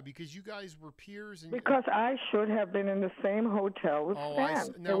me why. Because you guys were peers. Because I should have been in the same hotel with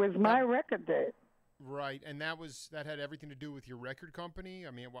Stan. It was my record date. Right, and that had everything to do with your record company?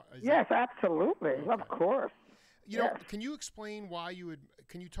 I mean, yes, absolutely. Okay. Of course. Can you explain why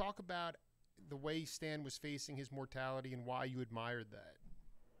can you talk about the way Stan was facing his mortality and why you admired that?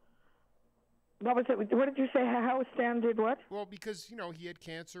 What was it? What did you say? How Stan did what? Well, because he had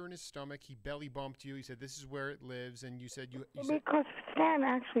cancer in his stomach. He belly bumped you. He said, "This is where it lives," and you said because Stan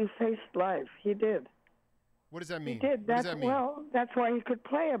actually faced life. He did. What does that mean? He did. What does that mean? Well, that's why he could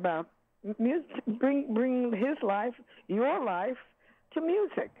play about music, bring his life, your life, to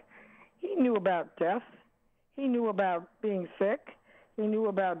music. He knew about death. He knew about being sick. He knew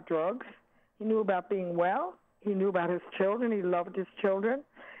about drugs. He knew about being well. He knew about his children. He loved his children.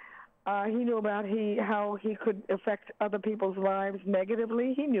 He knew about how he could affect other people's lives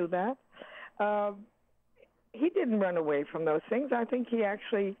negatively. He knew that. He didn't run away from those things. I think he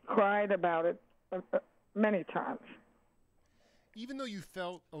actually cried about it many times. Even though you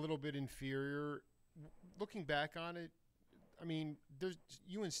felt a little bit inferior, looking back on it, I mean,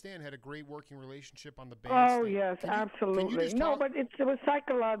 you and Stan had a great working relationship on the bandstand. Oh, yes, absolutely. No, but it was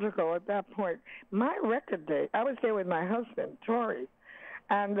psychological at that point. My record date, I was there with my husband, Tori.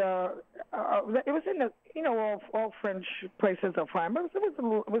 And it was in all French places are fine, but it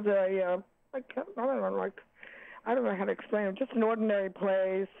was I don't know how to explain it. Just an ordinary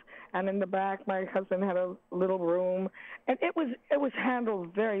place, and in the back, my husband had a little room, and it was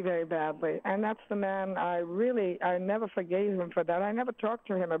handled very, very badly. And that's the man I never forgave him for that. I never talked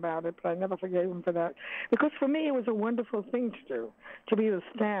to him about it, but I never forgave him for that because for me it was a wonderful thing to do, to be with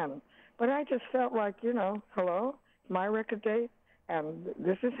Stan. But I just felt like, hello, my record date. And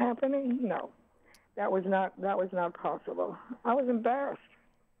this is happening? No, that was not possible. I was embarrassed.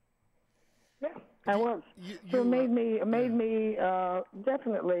 Yeah, I was. So it made me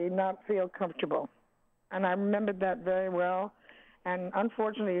definitely not feel comfortable, and I remembered that very well. And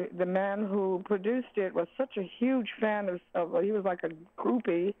unfortunately, the man who produced it was such a huge fan of he was like a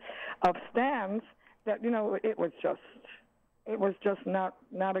groupie of Stan's that it was just not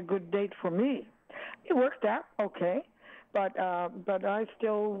a good date for me. It worked out okay. But I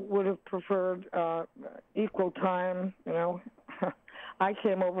still would have preferred equal time. I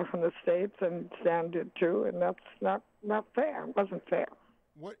came over from the States, and Stan did too, and that's not fair. It wasn't fair.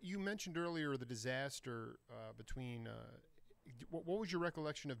 What you mentioned earlier, the disaster between. What was your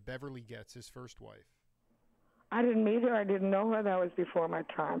recollection of Beverly Getz, his first wife? I didn't meet her. I didn't know her. That was before my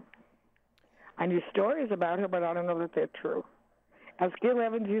time. I knew stories about her, but I don't know that they're true. As Gil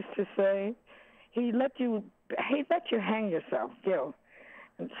Evans used to say, he let you hang yourself, Gil,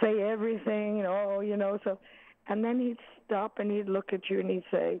 and say everything, so, and then he'd stop and he'd look at you and he'd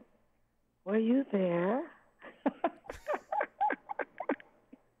say, "Were you there?"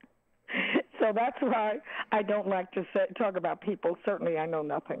 So that's why I don't like to talk about people certainly I know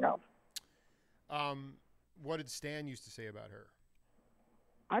nothing of. What did Stan used to say about her?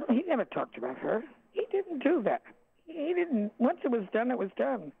 He never talked about her. He didn't do that. He didn't. Once it was done, it was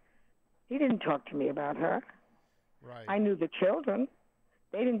done. He didn't talk to me about her. Right. I knew the children.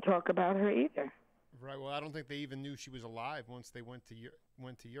 They didn't talk about her either. Right. Well, I don't think they even knew she was alive once they went to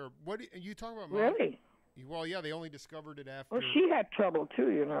Europe. What you talking about? Really? Well, yeah, they only discovered it after. Well, she had trouble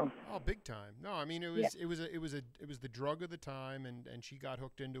too, Oh, big time. No, I mean it was the drug of the time, and she got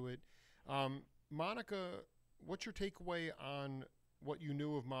hooked into it. Monica, what's your takeaway on what you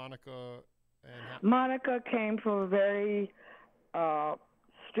knew of Monica? Monica came from a very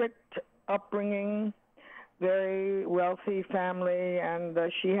strict upbringing, very wealthy family, and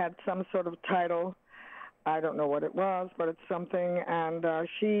she had some sort of title. I don't know what it was, but it's something. And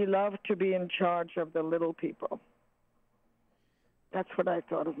she loved to be in charge of the little people. That's what I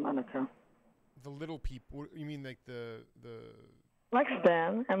thought of Monica. The little people. You mean like the? Like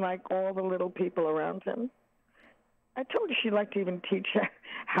Stan and like all the little people around him. I told her she liked to even teach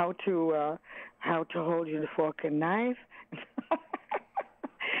how to hold your fork and knife.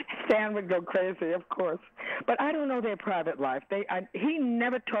 Stan would go crazy, of course, but I don't know their private life. He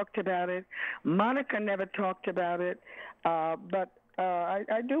never talked about it. Monica never talked about it, but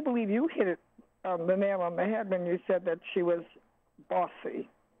I do believe you hit it the nail on the head when you said that she was bossy.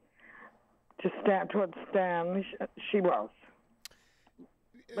 Towards Stan, she was.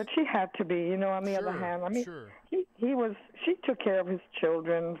 But she had to be, on the other hand. I mean, sure. She took care of his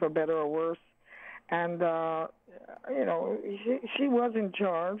children, for better or worse. And, she was in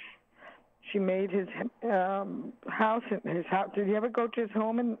charge. She made his house. Did you ever go to his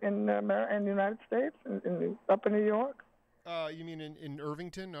home in the United States, up in New York? You mean in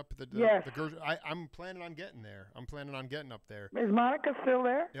Irvington, up yes. I'm planning on getting there. I'm planning on getting up there. Is Monica still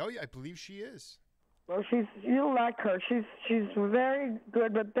there? Oh, yeah, I believe she is. Well, you'll like her. She's very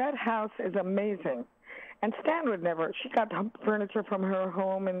good, but that house is amazing. And Stan would never. She got furniture from her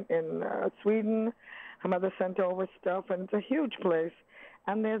home in Sweden. Her mother sent over stuff, and it's a huge place.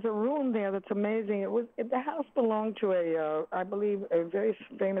 And there's a room there that's amazing. The house belonged to I believe, a very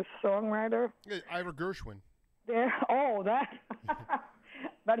famous songwriter. Yeah, Ira Gershwin. There. Oh, that.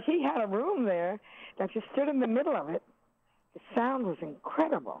 But he had a room there that you stood in the middle of it. The sound was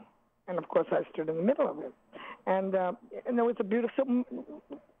incredible. And, of course, I stood in the middle of it. And there was a beautiful...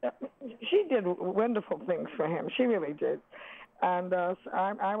 she did wonderful things for him. She really did. And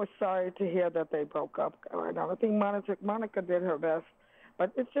I was sorry to hear that they broke up. I think Monica did her best.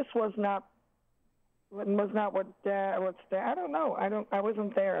 But it just was not what I don't know. I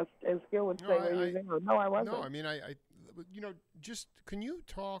wasn't there, as Gil would say. No, I wasn't. No, I mean, just can you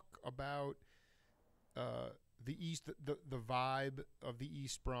talk about the East, the vibe of the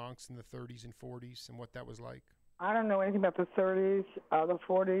East Bronx in the 30s and 40s and what that was like? I don't know anything about the 30s, the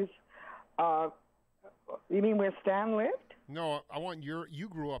 40s. You mean where Stan lived? No, I want you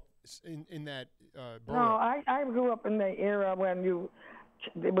grew up in that borough. No, I grew up in the era when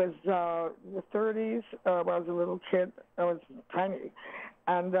it was the 30s. I was a little kid. I was tiny.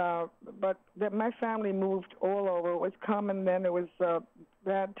 And but my family moved all over. It was common then. It was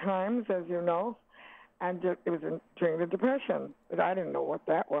bad times, as you know. And it was during the Depression. But I didn't know what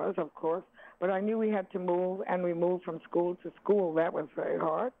that was, of course. But I knew we had to move, and we moved from school to school. That was very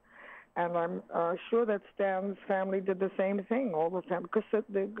hard. And I'm sure that Stan's family did the same thing all the time, because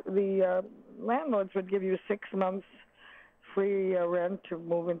the landlords would give you 6 months free rent to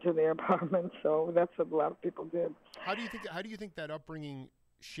move into their apartment. So that's what a lot of people did. How do you think that upbringing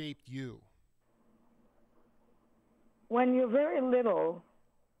shaped you? When you're very little,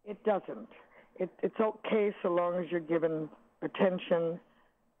 it doesn't. It's okay so long as you're given attention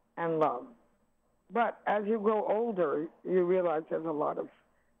and love. But as you grow older, you realize there's a lot of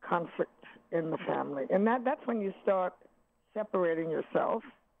conflict in the family. And that's when you start separating yourself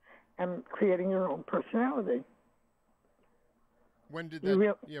and creating your own personality. When did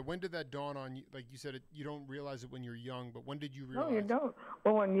that when did that dawn on you? Like you said, you don't realize it when you're young, but when did you realize? No, you don't.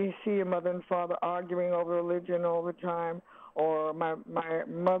 Well, when you see your mother and father arguing over religion all the time, or my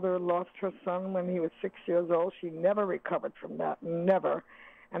mother lost her son when he was 6 years old. She never recovered from that, never.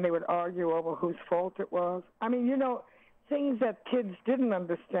 And they would argue over whose fault it was. I mean, things that kids didn't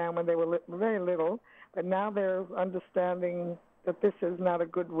understand when they were very little, but now they're understanding that this is not a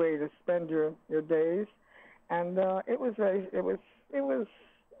good way to spend your days. And it wasn't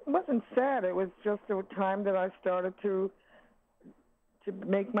sad. It was just a time that I started to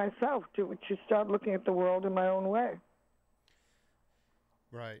make myself to start looking at the world in my own way.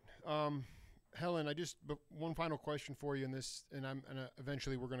 Right. Helen, one final question for you in this, and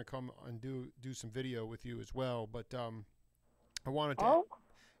eventually we're going to come and do some video with you as well. But I wanted to.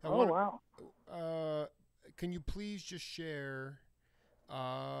 Wow. Can you please just share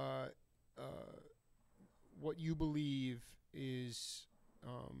what you believe is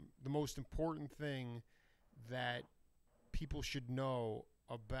the most important thing that people should know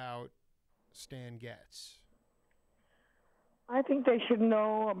about Stan Getz? I think they should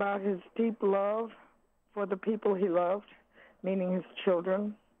know about his deep love for the people he loved, meaning his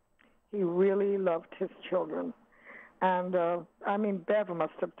children. He really loved his children. And, Bev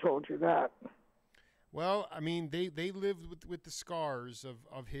must have told you that. Well, they lived with the scars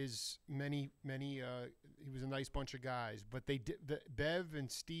of his many, he was a nice bunch of guys, but Bev and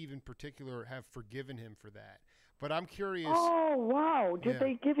Steve in particular have forgiven him for that. But I'm curious. Oh, wow. Did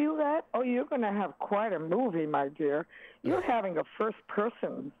they give you that? Oh, you're going to have quite a movie, my dear. You're having a first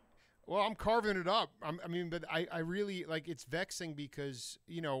person. Well, I'm carving it up. I mean, but I really, like, it's vexing because,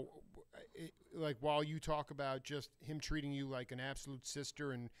 like, while you talk about just him treating you like an absolute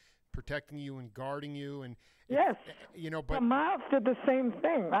sister and protecting you and guarding you and, yes. But Miles did the same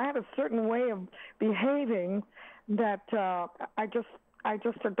thing. I had a certain way of behaving that I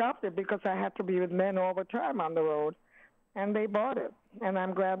just adopted because I had to be with men all the time on the road, and they bought it, and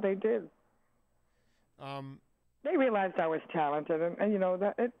I'm glad they did. They realized I was talented, and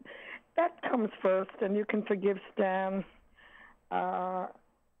that comes first, and you can forgive Stan. I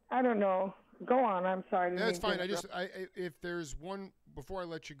don't know. Go on. I'm sorry. That's fine. If there's one before I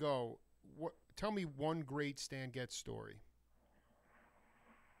let you go, tell me one great Stan Getz story.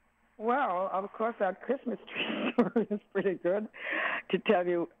 Well, of course, our Christmas tree story is pretty good to tell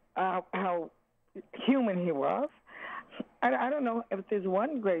you how human he was. I don't know if there's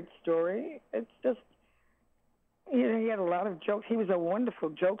one great story. It's just, he had a lot of jokes. He was a wonderful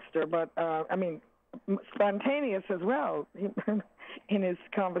jokester, but, spontaneous as well in his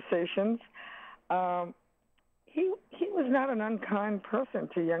conversations. He was not an unkind person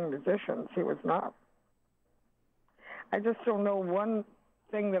to young musicians. He was not. I just don't know one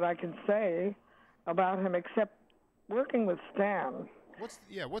thing that I can say about him except working with Stan.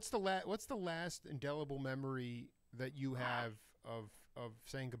 What's the last indelible memory that you have of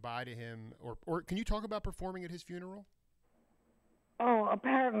saying goodbye to him, or can you talk about performing at his funeral? Oh,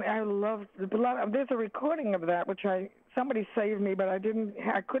 apparently I loved a lot. There's a recording of that which somebody saved me, but I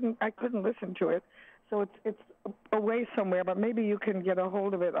couldn't listen to it. So it's away somewhere, but maybe you can get a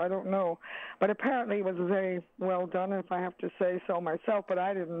hold of it. I don't know. But apparently it was very well done, if I have to say so myself, but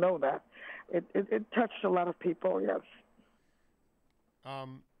I didn't know that. It touched a lot of people, yes.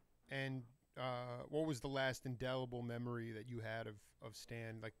 And what was the last indelible memory that you had of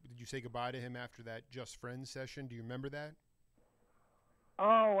Stan? Like, did you say goodbye to him after that Just Friends session? Do you remember that?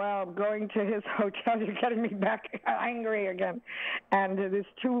 Oh, well, going to his hotel, you're getting me back angry again. And these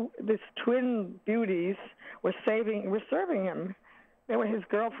twin beauties were serving him. They were his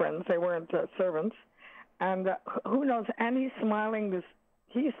girlfriends. They weren't servants. And who knows, and he's smiling.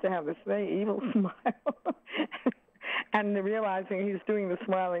 He used to have this very evil smile. And realizing he's doing the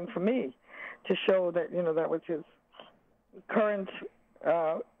smiling for me to show that, that was his current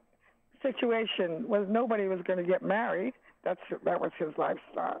situation, was nobody was going to get married. That was his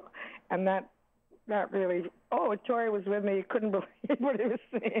lifestyle, and that really. Oh, Tori was with me. You couldn't believe what he was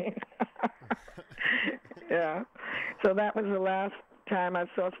saying. Yeah, so that was the last time I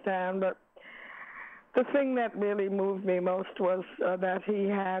saw Stan. But the thing that really moved me most was that he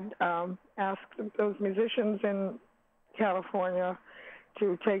had asked those musicians in California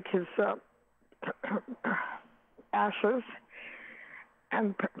to take his ashes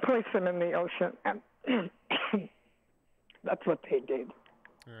and place them in the ocean. And that's what they did.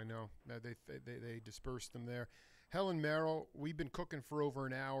 I know. They dispersed them there. Helen, Merrill, we've been cooking for over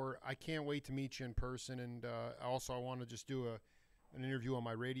an hour. I can't wait to meet you in person. And also I want to just do an interview on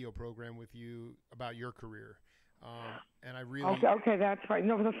my radio program with you about your career. And I really... Okay, that's right.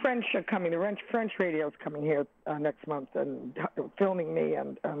 No, the French are coming. The French radio is coming here next month and filming me.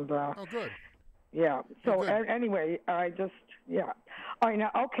 And oh, good. Yeah. So anyway, yeah. All right,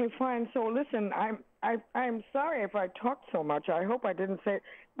 now, okay, fine. So listen, I'm sorry if I talked so much. I hope I didn't say.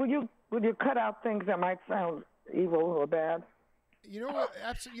 Will you cut out things that might sound evil or bad? You know what?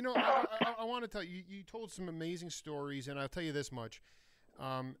 Absolutely. You know, I want to tell you. You told some amazing stories, and I'll tell you this much.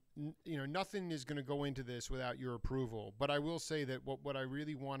 Nothing is going to go into this without your approval. But I will say that what I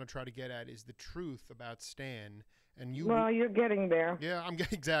really want to try to get at is the truth about Stan. And you. Well, you're getting there. Yeah,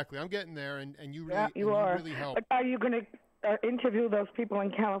 exactly. I'm getting there, and you really, yeah, you really help. Are you going to interview those people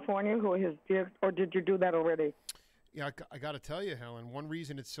in California who are his dear, or did you do that already? Yeah, I got to tell you, Helen, one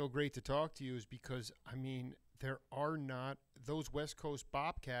reason it's so great to talk to you is because, there are not those West Coast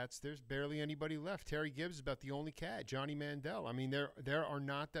Bobcats. There's barely anybody left. Terry Gibbs is about the only cat. Johnny Mandel. There are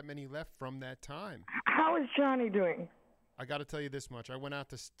not that many left from that time. How is Johnny doing? I got to tell you this much. I went out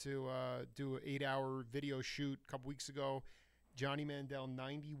to do an 8-hour video shoot a couple weeks ago. Johnny Mandel,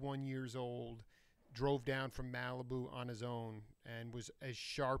 91 years old, drove down from Malibu on his own and was as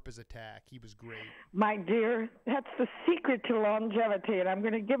sharp as a tack. He was great. My dear, that's the secret to longevity, and I'm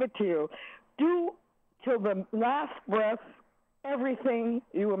going to give it to you. Do till the last breath everything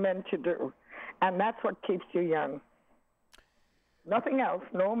you were meant to do, and that's what keeps you young. Nothing else,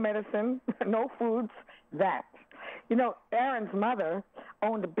 no medicine, no foods, that. Aaron's mother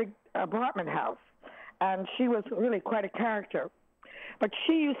owned a big apartment house, and she was really quite a character. But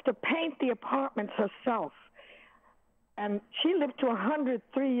she used to paint the apartments herself. And she lived to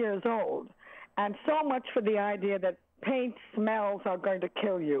 103 years old. And so much for the idea that paint smells are going to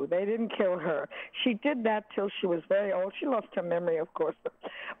kill you. They didn't kill her. She did that till she was very old. She lost her memory, of course.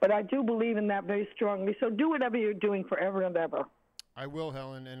 But I do believe in that very strongly. So do whatever you're doing forever and ever. I will,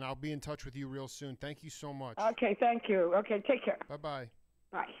 Helen, and I'll be in touch with you real soon. Thank you so much. Okay, thank you. Okay, take care. Bye-bye.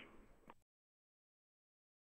 Bye.